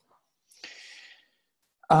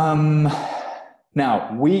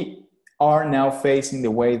 Now, we are now facing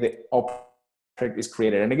the way the object is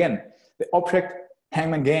created. And again, the object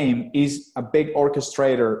Hangman game is a big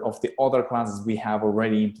orchestrator of the other classes we have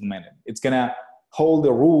already implemented. It's going to hold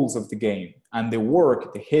the rules of the game, and the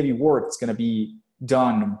work, the heavy work, is going to be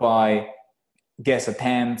done by guess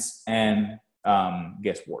attempts and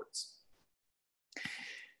guess words.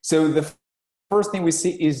 So the first thing we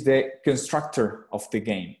see is the constructor of the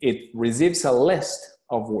game. It receives a list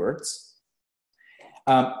of words.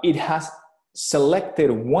 It has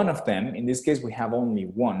selected one of them. In this case, we have only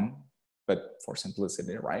one, but for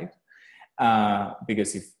simplicity, right?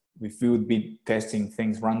 Because if we would be testing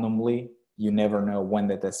things randomly, you never know when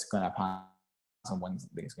the test is going to pass and when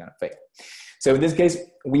it's going to fail. So in this case,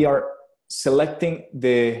 we are selecting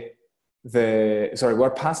we're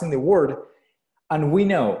passing the word, and we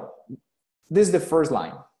know this is the first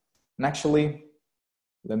line. And actually,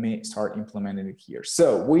 let me start implementing it here.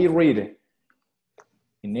 So we read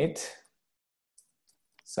init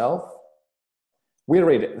self. We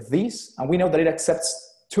read this, and we know that it accepts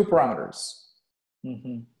 2 parameters.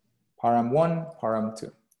 Param1,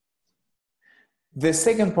 param2. The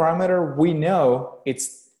second parameter, we know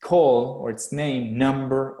its call or its name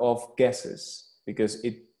number of guesses because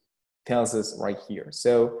it tells us right here.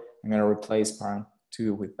 So I'm going to replace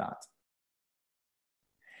param2 with that.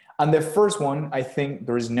 And the first one, I think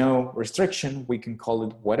there is no restriction. We can call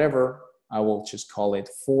it whatever. I will just call it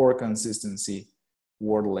for consistency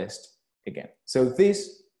word list again. So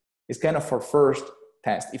this is kind of our first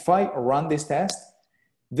test. If I run this test,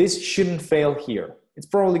 this shouldn't fail here. It's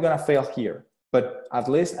probably going to fail here, but at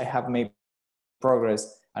least I have made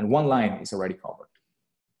progress and 1 line is already covered.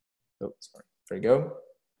 Oh, sorry, there you go.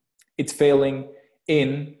 It's failing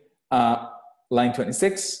in line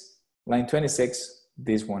 26,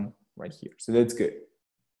 this one right here. So that's good.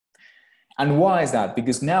 And why is that?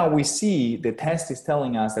 Because now we see the test is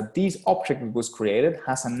telling us that this object that was created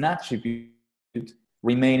has an attribute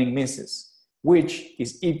remaining misses, which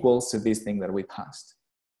is equal to this thing that we passed.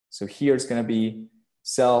 So here it's going to be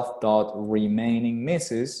self.remaining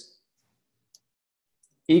misses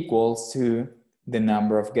equals to the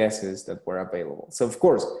number of guesses that were available. So of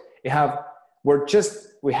course, we have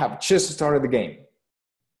just started the game.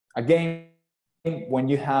 A game when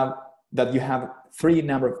you have 3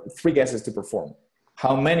 guesses to perform.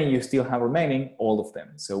 How many you still have remaining? All of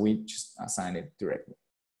them. So we just assign it directly.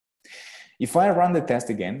 If I run the test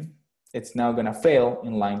again, it's now going to fail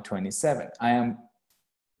in line 27. I am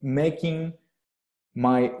making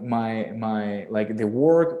my like the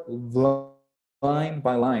work line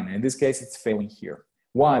by line. In this case, it's failing here.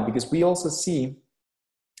 Why? Because we also see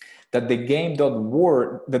that the game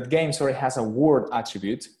has a word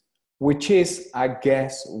attribute, which is a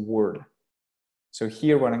guess word. So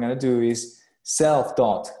here what I'm going to do is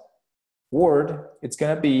self.word, it's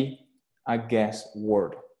going to be a guess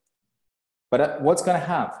word. But what's going to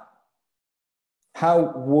have?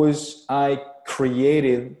 how was I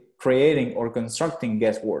creating or constructing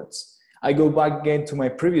guess words? I go back again to my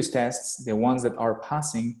previous tests, the ones that are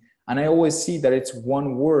passing, and I always see that it's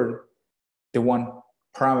one word, the one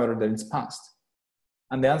parameter that is passed.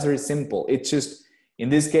 And the answer is simple. It's just, in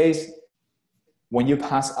this case, when you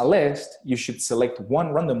pass a list, you should select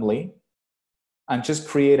one randomly and just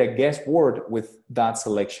create a guess word with that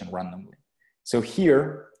selection randomly. So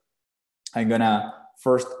here, I'm gonna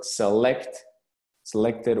first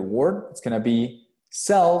selected word. It's gonna be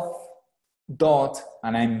self dot,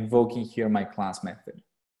 and I'm invoking here my class method.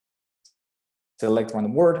 Select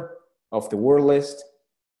random word of the word list.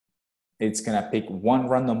 It's gonna pick one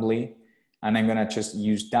randomly, and I'm gonna just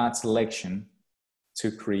use that selection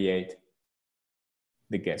to create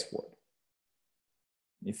the guess word.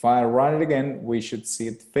 If I run it again, we should see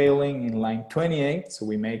it failing in line 28. So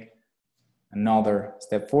we make another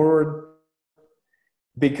step forward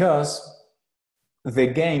because the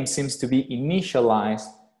game seems to be initialized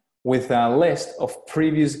with a list of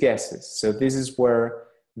previous guesses. So this is where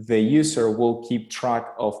the user will keep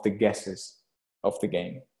track of the guesses of the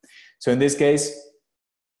game. So in this case,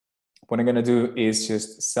 what I'm gonna do is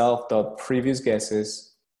just self.previous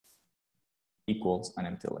guesses equals an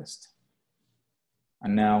empty list.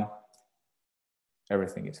 And now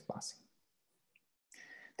everything is passing.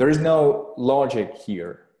 There is no logic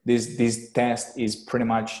here. This test is pretty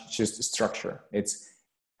much just structure. It's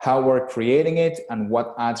how we're creating it and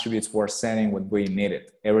what attributes we're setting when we need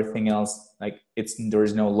it. Everything else, there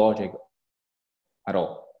is no logic at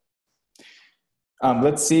all.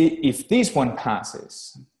 Let's see if this one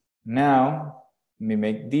passes. Now, let me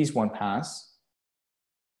make this one pass.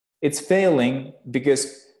 It's failing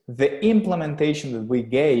because the implementation that we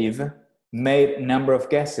gave made number of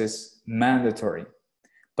guesses mandatory.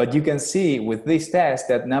 But you can see with this test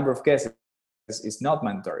that number of guesses is not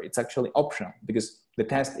mandatory. It's actually optional because the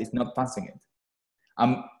test is not passing it.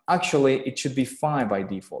 Actually, it should be 5 by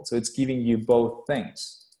default. So it's giving you both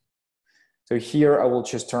things. So here I will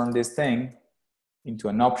just turn this thing into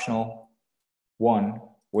an optional one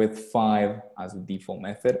with 5 as the default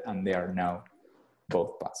method, and they are now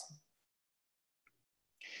both passing.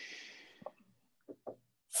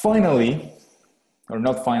 Finally, or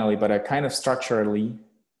not finally, but a kind of structurally,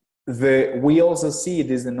 we also see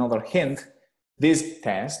this another hint. This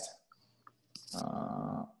test,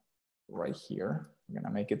 right here, I'm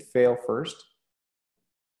gonna make it fail first.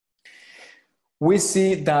 We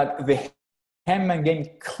see that the Hangman game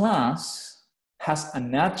class has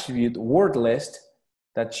an attribute word list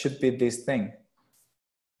that should be this thing.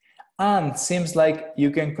 And seems like you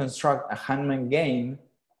can construct a Hangman game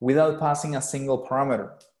without passing a single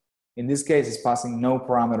parameter. In this case, it's passing no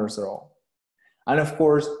parameters at all. And of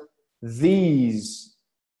course, these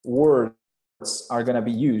words are gonna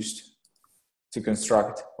be used to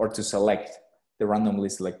construct or to select the randomly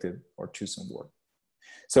selected or chosen word.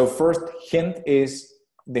 So first hint is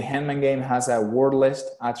the Hangman game has a word list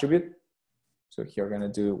attribute. So here we're gonna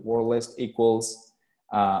do word list equals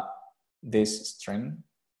this string.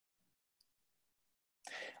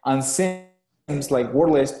 And seems like word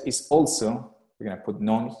list is also, we're gonna put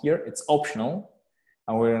none here, it's optional.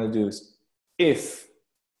 And we're gonna do is if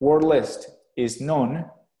word list is none,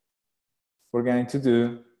 we're going to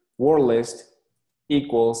do word list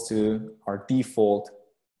equals to our default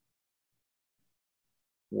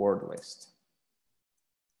word list.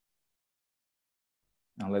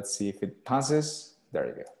 Now let's see if it passes. There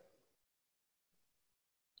you go.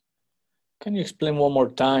 Can you explain one more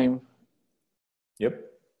time? Yep.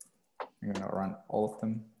 I'm gonna run all of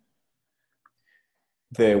them.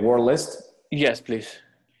 The word list. Yes, please.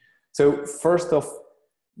 So first off,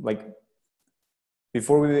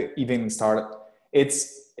 before we even start,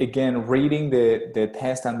 it's again reading the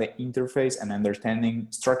test and the interface and understanding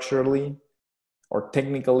structurally or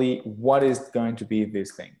technically what is going to be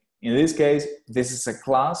this thing. In this case, this is a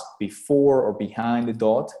class before or behind the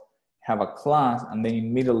dot, have a class, and then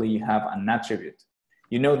immediately you have an attribute.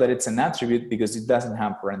 You know that it's an attribute because it doesn't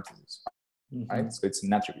have parentheses, right? So it's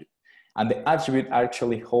an attribute. And the attribute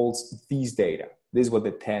actually holds these data. This is what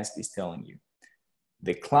the test is telling you.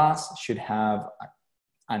 The class should have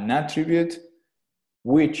an attribute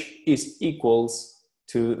which is equals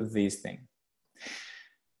to this thing.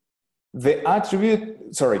 The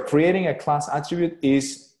attribute, creating a class attribute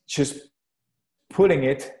is just putting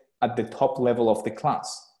it at the top level of the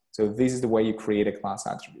class. So this is the way you create a class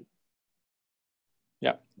attribute.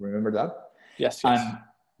 Yeah. Remember that? Yes, yes.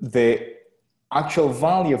 And the actual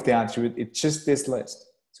value of the attribute, it's just this list.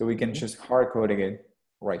 So we can just hard coding it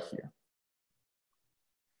right here.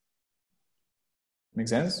 Make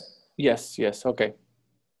sense? Yes, yes, okay.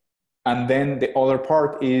 And then the other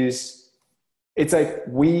part is, it's like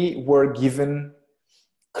we were given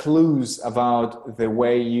clues about the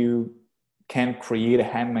way you can create a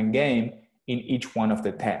Hangman game in each one of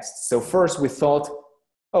the tests. So first we thought,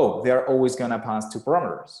 oh, they're always gonna pass 2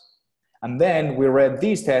 parameters. And then we read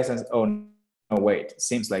these tests and, oh, no, wait, it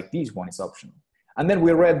seems like this one is optional. And then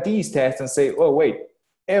we read these tests and say, oh, wait,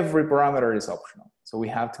 every parameter is optional. So we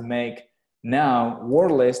have to make now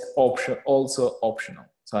word list also optional.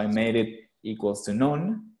 So I made it equals to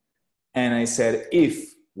none. And I said,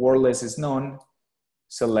 if word list is none,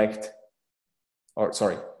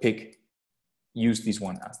 pick, use this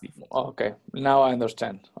one as default. Okay, now I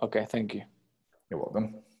understand. Okay, thank you. You're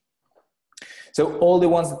welcome. So all the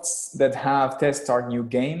ones that have test start new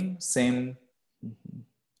game, same,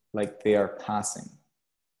 like they are passing.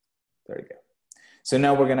 There you go. So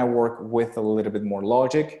now we're gonna work with a little bit more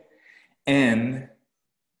logic, and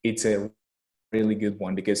it's a really good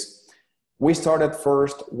one because we started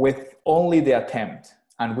first with only the attempt,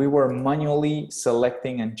 and we were manually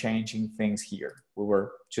selecting and changing things here. We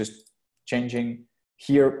were just changing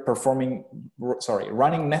here,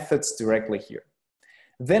 running methods directly here.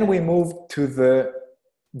 Then we moved to the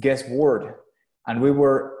guess word, and we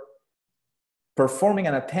were performing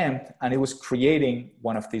an attempt, and it was creating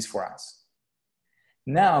one of these for us.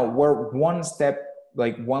 Now we're one step,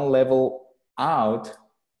 like one level out,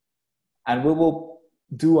 and we will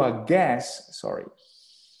do a guess,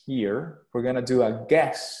 here, we're gonna do a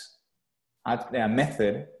guess at a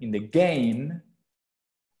method in the game,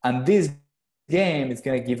 and this game is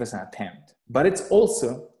gonna give us an attempt, but it's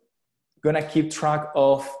also gonna keep track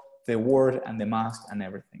of the word and the mask and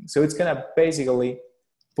everything. So it's gonna basically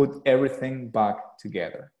put everything back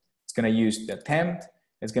together. It's gonna use the attempt,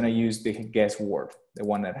 it's gonna use the guess word, the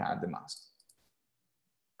one that had the mask.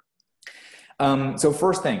 So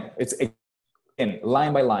first thing, it's again,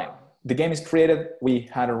 line by line. The game is created, we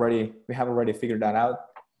have already figured that out.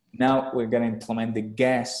 Now we're gonna implement the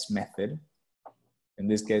guess method. In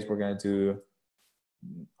this case, we're gonna do,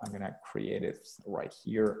 I'm gonna create it right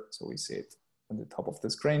here. So we see it at the top of the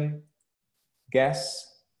screen.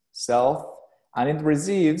 Guess, self, and it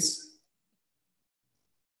receives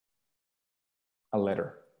a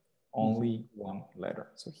letter, only one letter.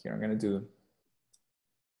 So here I'm gonna do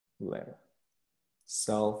letter,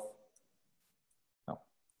 self, no,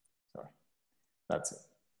 sorry, that's it.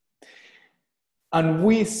 And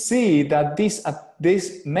we see that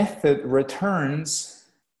this method returns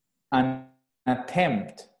an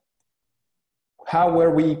attempt. How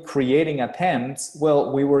were we creating attempts?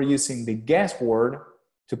 Well, we were using the guess word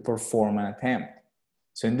to perform an attempt.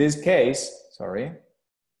 So in this case,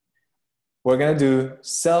 we're gonna do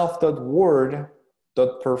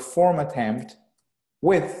self.word.perform attempt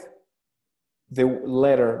with the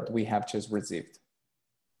letter we have just received.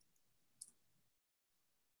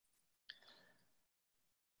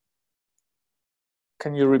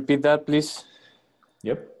 Can you repeat that, please?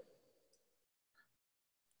 Yep.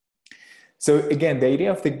 So again, the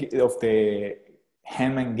idea of the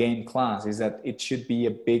Hangman game class is that it should be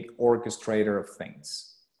a big orchestrator of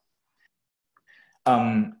things.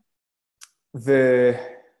 The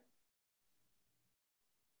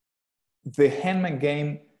Hangman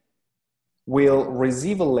game will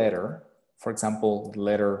receive a letter, for example, the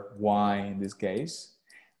letter Y in this case,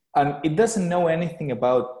 and it doesn't know anything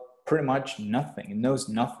about pretty much nothing. It knows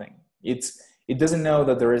nothing. It doesn't know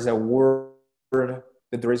that there is a word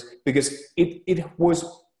that there is, because it was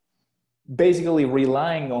basically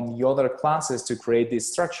relying on the other classes to create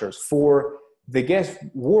these structures. For the guess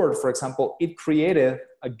word, for example, it created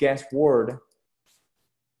a guess word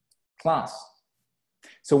class.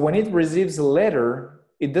 So when it receives a letter,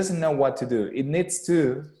 it doesn't know what to do. It needs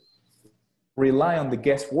to rely on the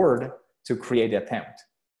guess word to create the attempt.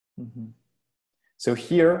 Mm-hmm. So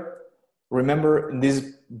here, remember this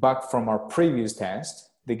back from our previous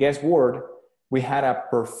test, the guess word, we had a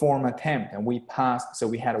perform attempt and we passed. So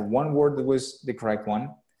we had one word that was the correct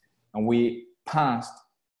one, and we passed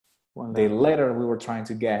the letter we were trying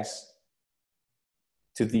to guess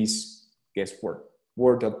to this guess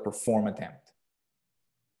word.perform attempt.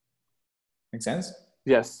 Make sense?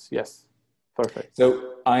 Yes, yes, perfect.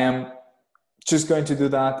 So I am just going to do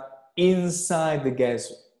that inside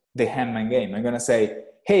the Hangman game. I'm gonna say,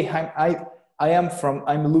 hey,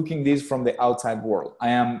 I'm looking this from the outside world. I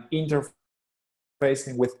am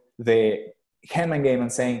interfacing with the Hangman game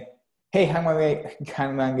and saying, hey,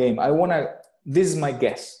 Hangman game, this is my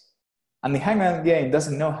guess. And the Hangman game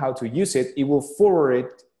doesn't know how to use it. It will forward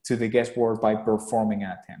it to the guess word by performing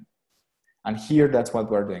an attempt. And here, that's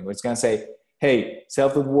what we're doing. It's gonna say, hey,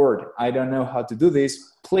 self.word, I don't know how to do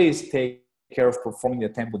this. Please take care of performing the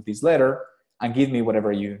attempt with this letter and give me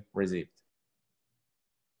whatever you received.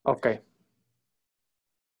 Okay.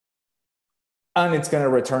 And it's going to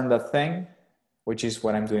return that thing, which is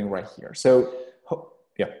what I'm doing right here. So,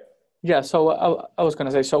 yeah. Yeah, so I was going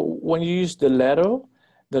to say, so when you use the letter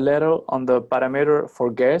on the parameter for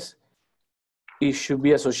guess, it should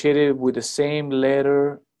be associated with the same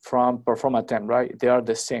letter from perform attempt, right? They are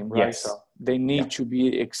the same, right? Yes. So they need to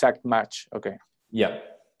be exact match. Okay. Yeah.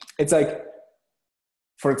 It's like,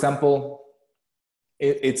 for example,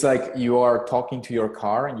 it's like you are talking to your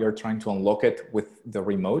car and you're trying to unlock it with the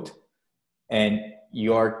remote, and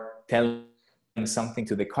you are telling something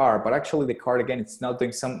to the car, but actually the car, again, it's not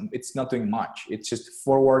doing much. It's just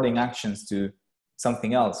forwarding actions to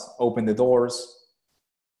something else. Open the doors,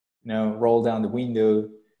 roll down the window.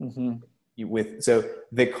 So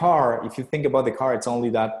the car, if you think about the car, it's only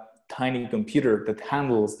that tiny computer that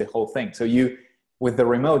handles the whole thing. So with the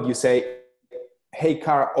remote, you say, hey,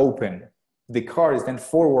 car, open. The car is then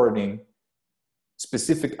forwarding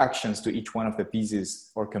specific actions to each one of the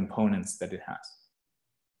pieces or components that it has.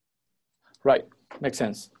 Right, makes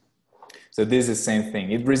sense. So this is the same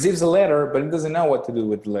thing. It receives a letter, but it doesn't know what to do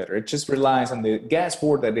with the letter. It just relies on the guess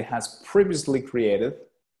word that it has previously created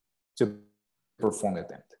to perform the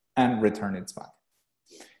attempt and return it back.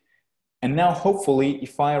 And now, hopefully,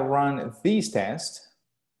 if I run these tests,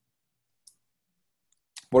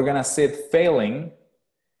 we're going to see it failing.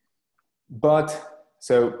 But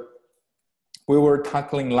so we were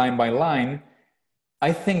tackling line by line.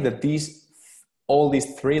 I think that all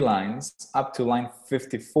these 3 lines up to line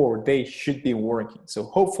 54, they should be working. So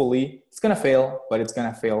hopefully it's going to fail, but it's going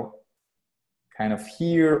to fail kind of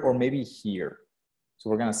here or maybe here. So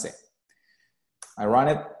we're going to see. I run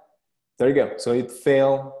it. There you go. So it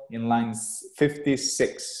failed in line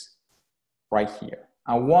 56 right here.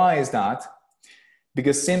 And why is that?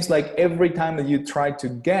 Because it seems like every time that you try to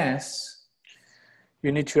guess,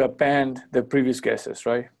 you need to append the previous guesses,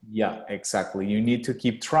 right? Yeah, exactly. You need to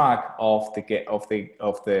keep track of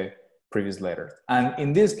the previous letter. And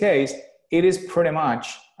in this case, it is pretty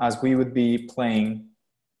much as we would be playing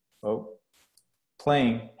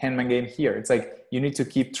Hangman game here. It's like you need to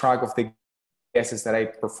keep track of the guesses that I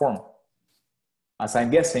perform. As I'm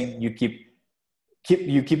guessing, you keep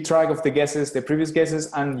track of the guesses, the previous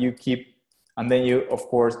guesses, and then you, of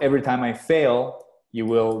course, every time I fail, you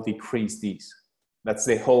will decrease these. That's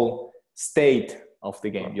the whole state of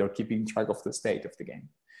the game. You're keeping track of the state of the game.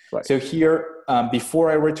 Right. So here,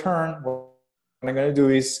 before I return, what I'm going to do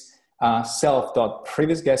is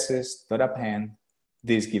self.previous_guesses.append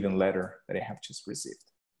this given letter that I have just received.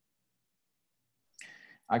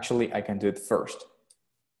 Actually, I can do it first.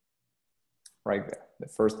 Right there. The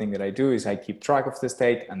first thing that I do is I keep track of the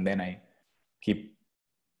state, and then I keep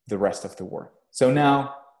the rest of the word. So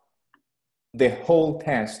now the whole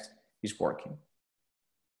test is working.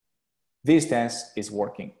 This test is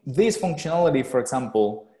working. This functionality, for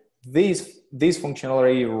example, this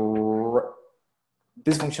functionality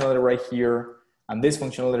right here and this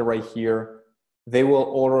functionality right here, they will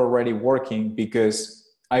already working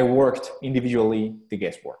because I worked individually the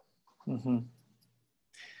guesswork.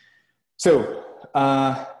 So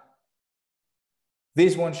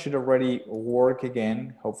this one should already work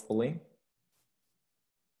again, hopefully.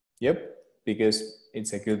 Yep, because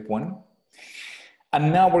it's a good one.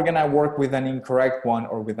 And now we're gonna work with an incorrect one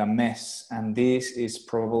or with a mess. And this is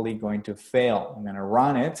probably going to fail. I'm gonna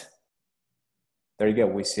run it. There you go,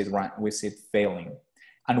 we see it failing.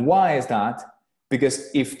 And why is that? Because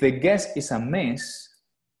if the guess is a miss,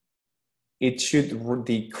 it should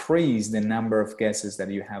decrease the number of guesses that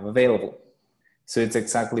you have available. So it's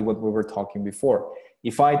exactly what we were talking before.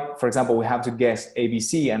 If for example, we have to guess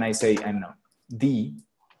ABC and I say, I don't know, D,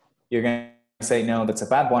 you're gonna say, no, that's a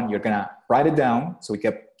bad one. You're gonna write it down so we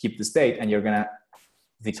keep the state, and you're gonna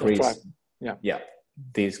decrease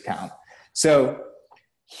this count. So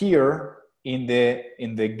here in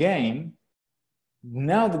the game,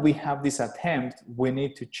 now that we have this attempt, we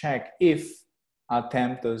need to check if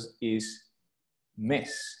attempt is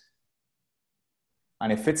miss.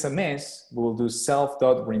 And if it's a miss, we'll do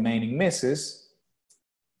self.remaining misses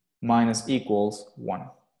minus equals 1.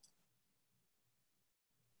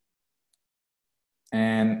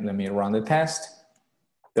 And let me run the test.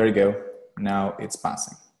 There you go. Now it's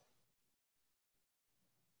passing.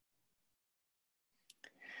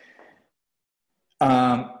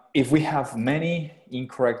 If we have many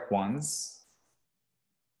incorrect ones,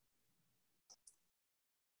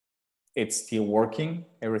 it's still working.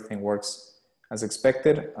 Everything works as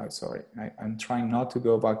expected. Oh, sorry, I'm trying not to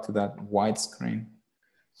go back to that white screen.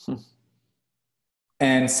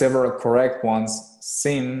 And several correct ones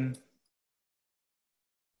seem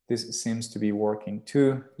This seems to be working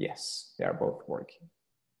too. Yes, they are both working.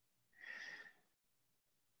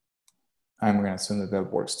 I'm going to assume that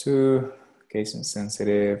that works too. Case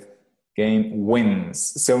insensitive, game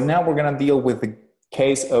wins. So now we're going to deal with the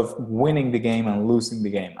case of winning the game and losing the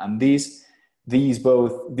game. And these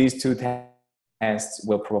two tests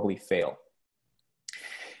will probably fail.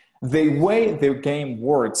 The way the game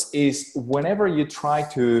works is whenever you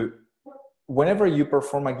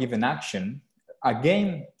perform a given action, a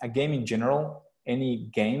game in general, any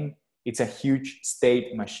game, it's a huge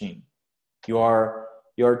state machine.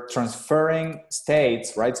 You're transferring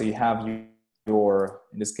states, right? So you have your,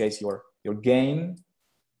 in this case, your game,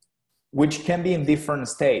 which can be in different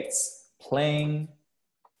states. Playing,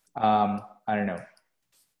 I don't know,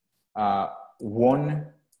 won,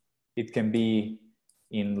 it can be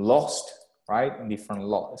in lost, right? In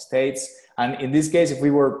different states. And in this case, if we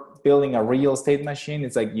were building a real state machine,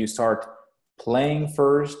 it's like you start playing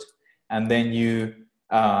first, and then you,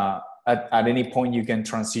 at any point you can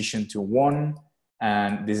transition to won,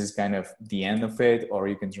 and this is kind of the end of it, or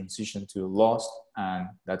you can transition to lost, and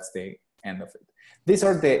that's the end of it. These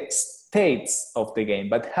are the states of the game,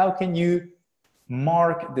 but how can you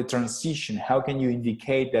mark the transition? How can you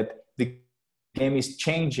indicate that the game is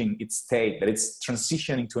changing its state, that it's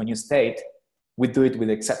transitioning to a new state? We do it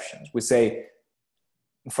with exceptions. We say,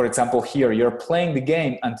 for example, here, you're playing the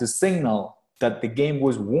game, and to signal that the game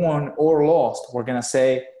was won or lost, we're gonna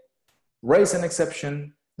say, raise an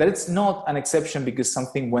exception, that it's not an exception because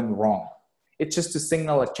something went wrong. It's just to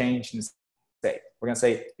signal a change in state. We're gonna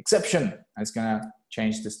say exception, and it's gonna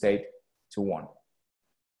change the state to won.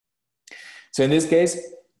 So in this case,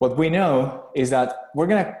 what we know is that we're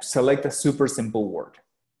gonna select a super simple word.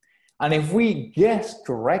 And if we guess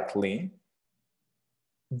correctly,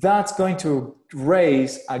 that's going to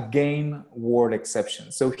raise a game word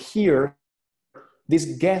exception. So here, this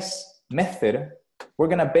guess method, we're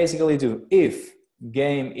gonna basically do if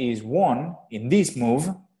game is won in this move,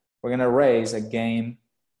 we're gonna raise a game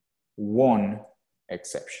won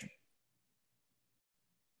exception.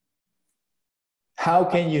 How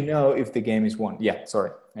can you know if the game is won? Yeah,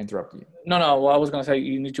 sorry, I interrupted you. No, well, I was gonna say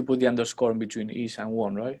you need to put the underscore in between is and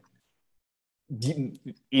won, right?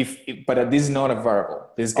 But this is not a variable.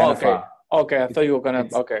 This is kind of a... Okay, I thought you were gonna...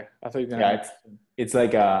 Okay, I thought you were gonna... Yeah, it's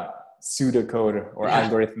like a pseudocode or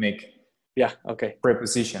algorithmic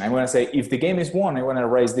preposition. I'm going to say, if the game is won, I want to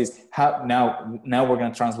raise this. Now we're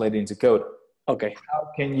going to translate it into code. Okay. How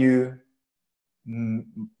can you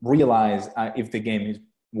realize if the game is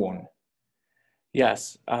won?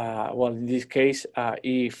 Yes. Well, in this case,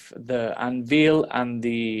 if the unveil and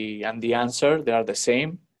the answer, they are the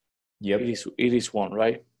same, yep, it is won,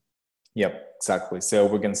 right? Yep, exactly. So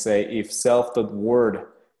we're going to say if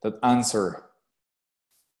self.word.answer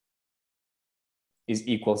is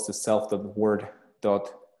equals to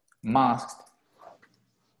self.word.masked,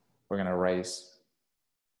 we're going to raise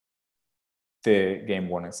the game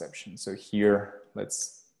won exception. So here,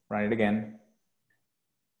 let's run it again.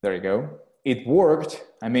 There you go. It worked.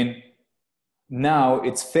 I mean, now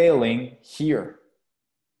it's failing here.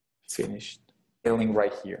 Finished. Failing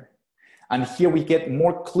right here. And here we get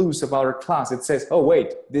more clues about our class. It says, oh,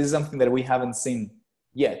 wait, this is something that we haven't seen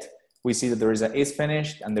yet. We see that there is a is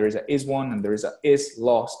finished, and there is a is won, and there is a is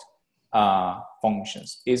lost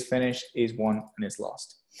functions. Is finished, is won, and is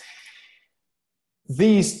lost.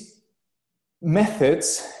 These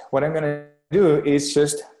methods, what I'm going to do is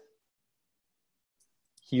just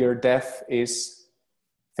here def is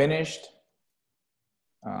finished,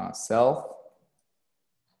 self.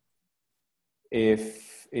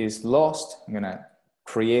 If is lost, I'm going to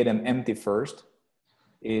create an empty first,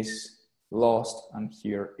 is lost, and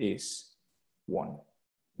here is won.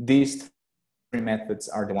 These three methods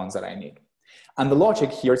are the ones that I need. And the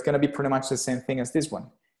logic here is going to be pretty much the same thing as this one.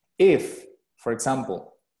 If, for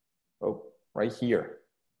example, right here,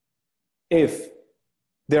 if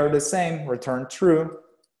they're the same, return true.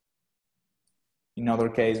 In other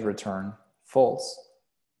case, return false.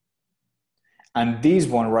 And this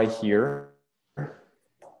one right here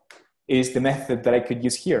is the method that I could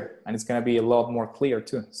use here. And it's going to be a lot more clear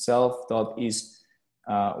too.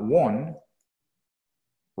 Self.is1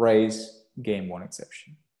 raise game won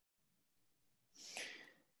exception.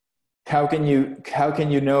 How can you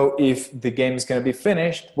know if the game is going to be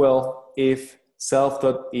finished? Well, if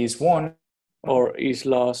self.is1 or is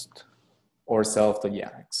lost, or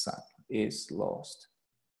self.is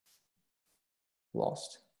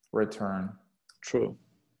lost, return true.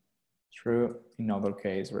 In other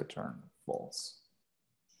case, return false.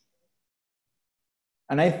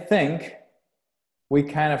 And I think we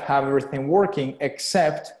kind of have everything working,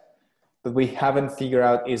 except but we haven't figured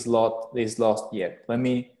out is lost yet. Let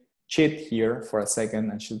me cheat here for a second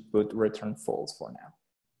and should put return false for now.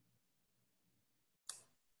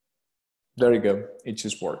 There you go, it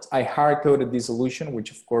just works. I hard-coded this solution,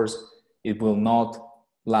 which of course it will not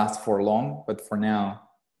last for long, but for now,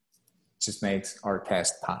 it just makes our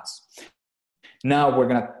test pass. Now we're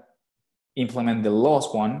gonna implement the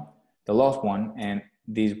lost one, and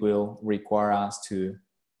this will require us to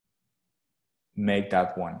make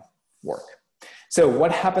that one work. So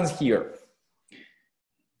what happens here?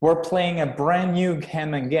 We're playing a brand new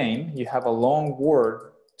Hangman game. You have a long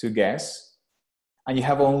word to guess, and you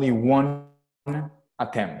have only one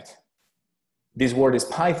attempt. This word is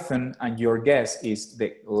Python, and your guess is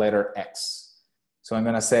the letter X. So I'm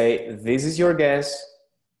gonna say, this is your guess.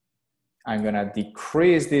 I'm gonna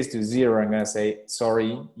decrease this to 0. I'm gonna say,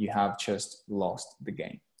 sorry, you have just lost the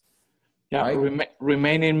game. Yeah, right?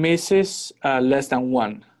 Remaining misses less than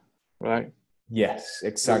 1, right? Yes,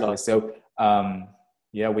 exactly. So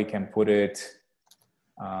yeah, we can put it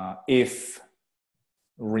if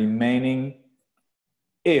remaining,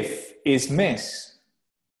 if is miss,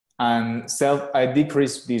 and I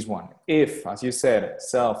decrease this one. If, as you said,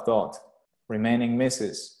 self dot remaining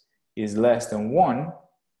misses is less than 1,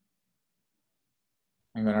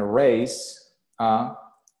 I'm gonna raise a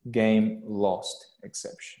game lost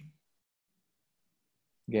exception.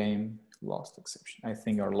 Game lost exception. I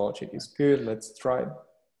think our logic is good. Let's try it.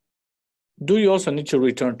 Do you also need to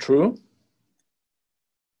return true?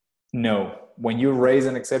 No. When you raise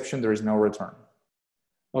an exception, there is no return.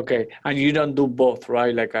 Okay, and you don't do both,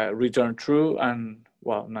 right? Like a return true and,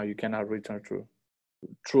 well, no, you cannot return true.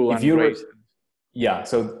 True and raise. Yeah,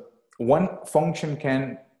 so one function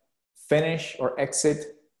can finish or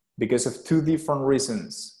exit because of 2 different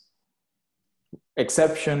reasons.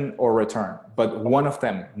 Exception or return, but one of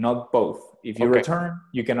them, not both. If you return,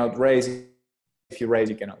 you cannot raise. If you raise,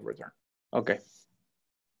 you cannot return. Okay.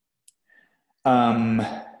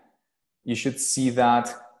 You should see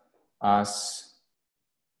that as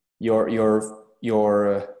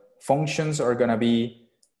your functions are going to be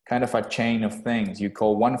kind of a chain of things. You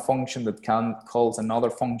call one function that calls another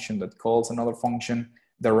function that calls another function.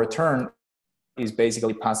 The return is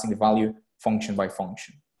basically passing the value function by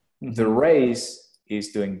function. Mm-hmm. The raise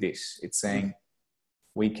is doing this. It's saying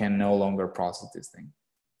we can no longer process this thing.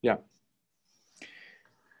 Yeah.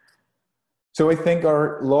 So I think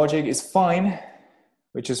our logic is fine.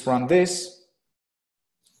 We just run this.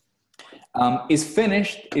 Is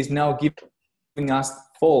finished is now giving us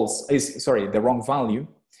the wrong value,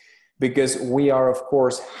 because we are, of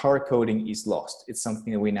course, hard coding is lost. It's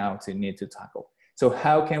something that we now need to tackle. So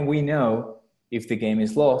how can we know if the game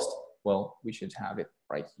is lost? Well, we should have it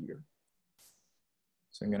right here.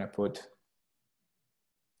 So I'm going to put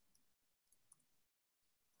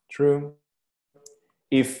true.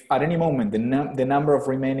 If at any moment the number of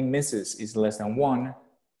remaining misses is less than 1,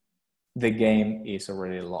 the game is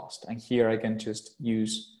already lost. And here I can just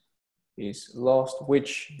use is lost,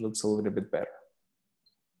 which looks a little bit better.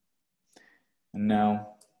 And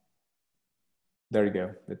now, there you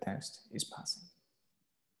go, the test is passing.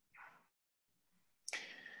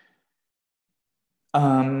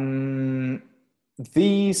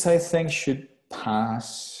 These, I think, should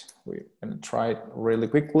pass. We're going to try it really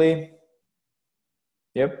quickly.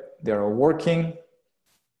 Yep, they're all working.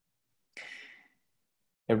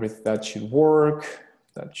 Everything that should work.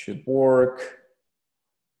 That should work.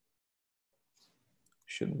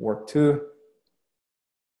 Should work too.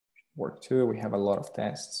 Work too. We have a lot of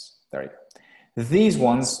tests. There you go.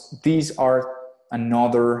 These are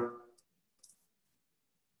another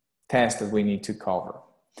test that we need to cover.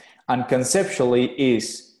 And conceptually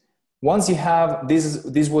is, once you have,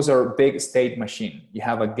 this was our big state machine. You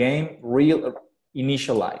have a game real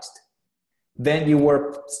initialized. Then you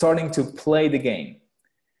were starting to play the game.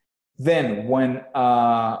 Then when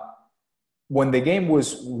the game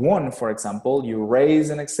was won, for example, you raise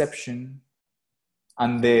an exception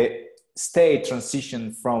and the state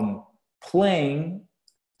transitioned from playing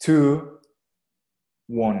to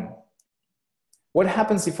won. What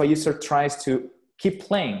happens if a user tries to keep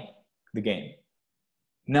playing the game?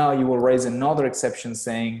 Now you will raise another exception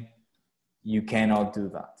saying you cannot do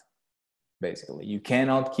that. Basically, you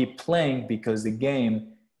cannot keep playing because the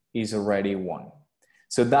game is already won.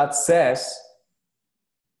 So that says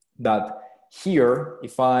that here,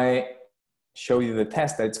 if I show you the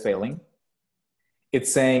test that's failing,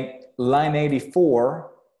 it's saying line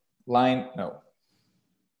 84,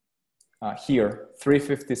 here,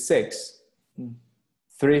 356,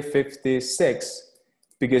 356,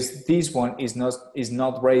 because this one is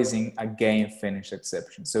not raising a game finish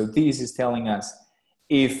exception. So this is telling us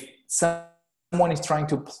if someone is trying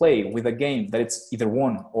to play with a game that it's either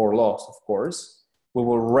won or lost, of course, we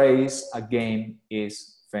will raise a game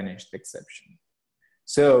is finished exception.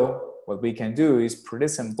 So what we can do is pretty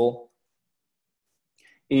simple.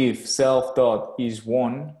 If self dot is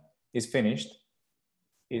won, is finished,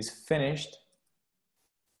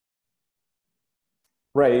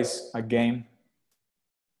 raise a game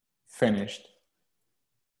finished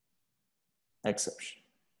exception.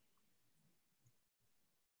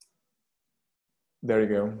 There you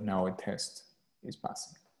go. Now a test is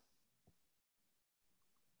passing.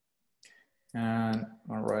 And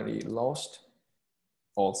already lost,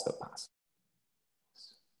 also pass.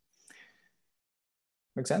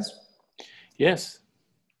 Make sense? Yes.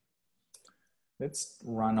 Let's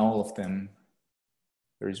run all of them.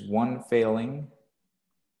 There is one failing.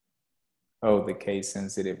 Oh, the case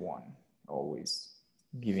sensitive one, always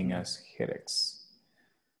giving us headaches.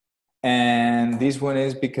 And this one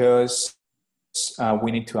is because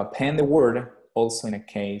we need to append the word also in a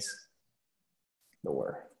case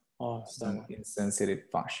lower. Oh, some insensitive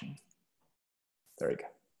fashion. There you go.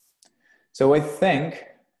 So I think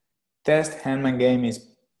test Hangman game is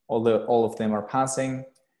all of them are passing.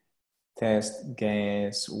 Test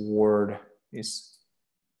guess word is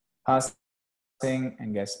passing,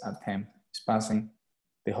 and guess attempt is passing.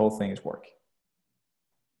 The whole thing is working.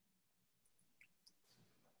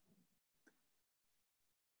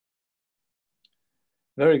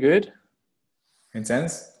 Very good. Makes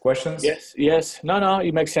sense? Questions? Yes. No,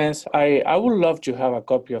 it makes sense. I would love to have a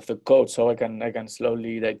copy of the code so I can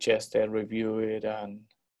slowly digest it, review it, and.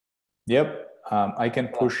 Yep, I can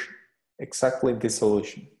push exactly the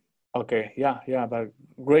solution. Okay, yeah, but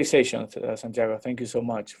great session, Santiago. Thank you so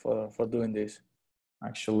much for doing this.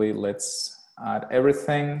 Actually, let's add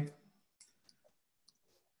everything.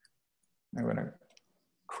 I'm gonna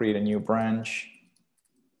create a new branch.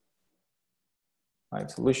 Live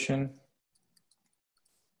solution.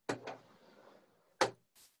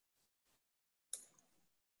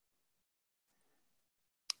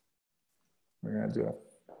 We're gonna do a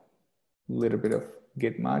little bit of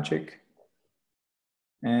git magic.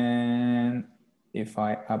 And if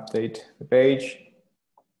I update the page,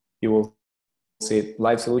 you will see it,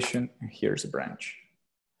 live solution, and here's a branch.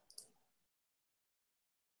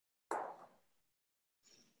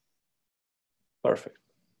 Perfect.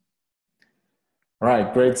 All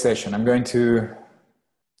right, great session. I'm going to,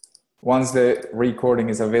 once the recording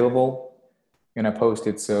is available, I'm gonna post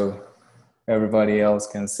it so everybody else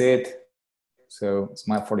can see it. So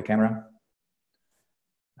smile for the camera.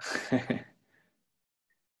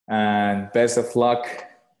 And best of luck.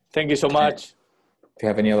 Thank you so much. If you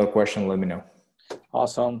have any other question, let me know.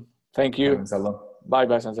 Awesome. Thank you. Gonzalo.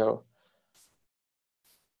 Bye, Santiago.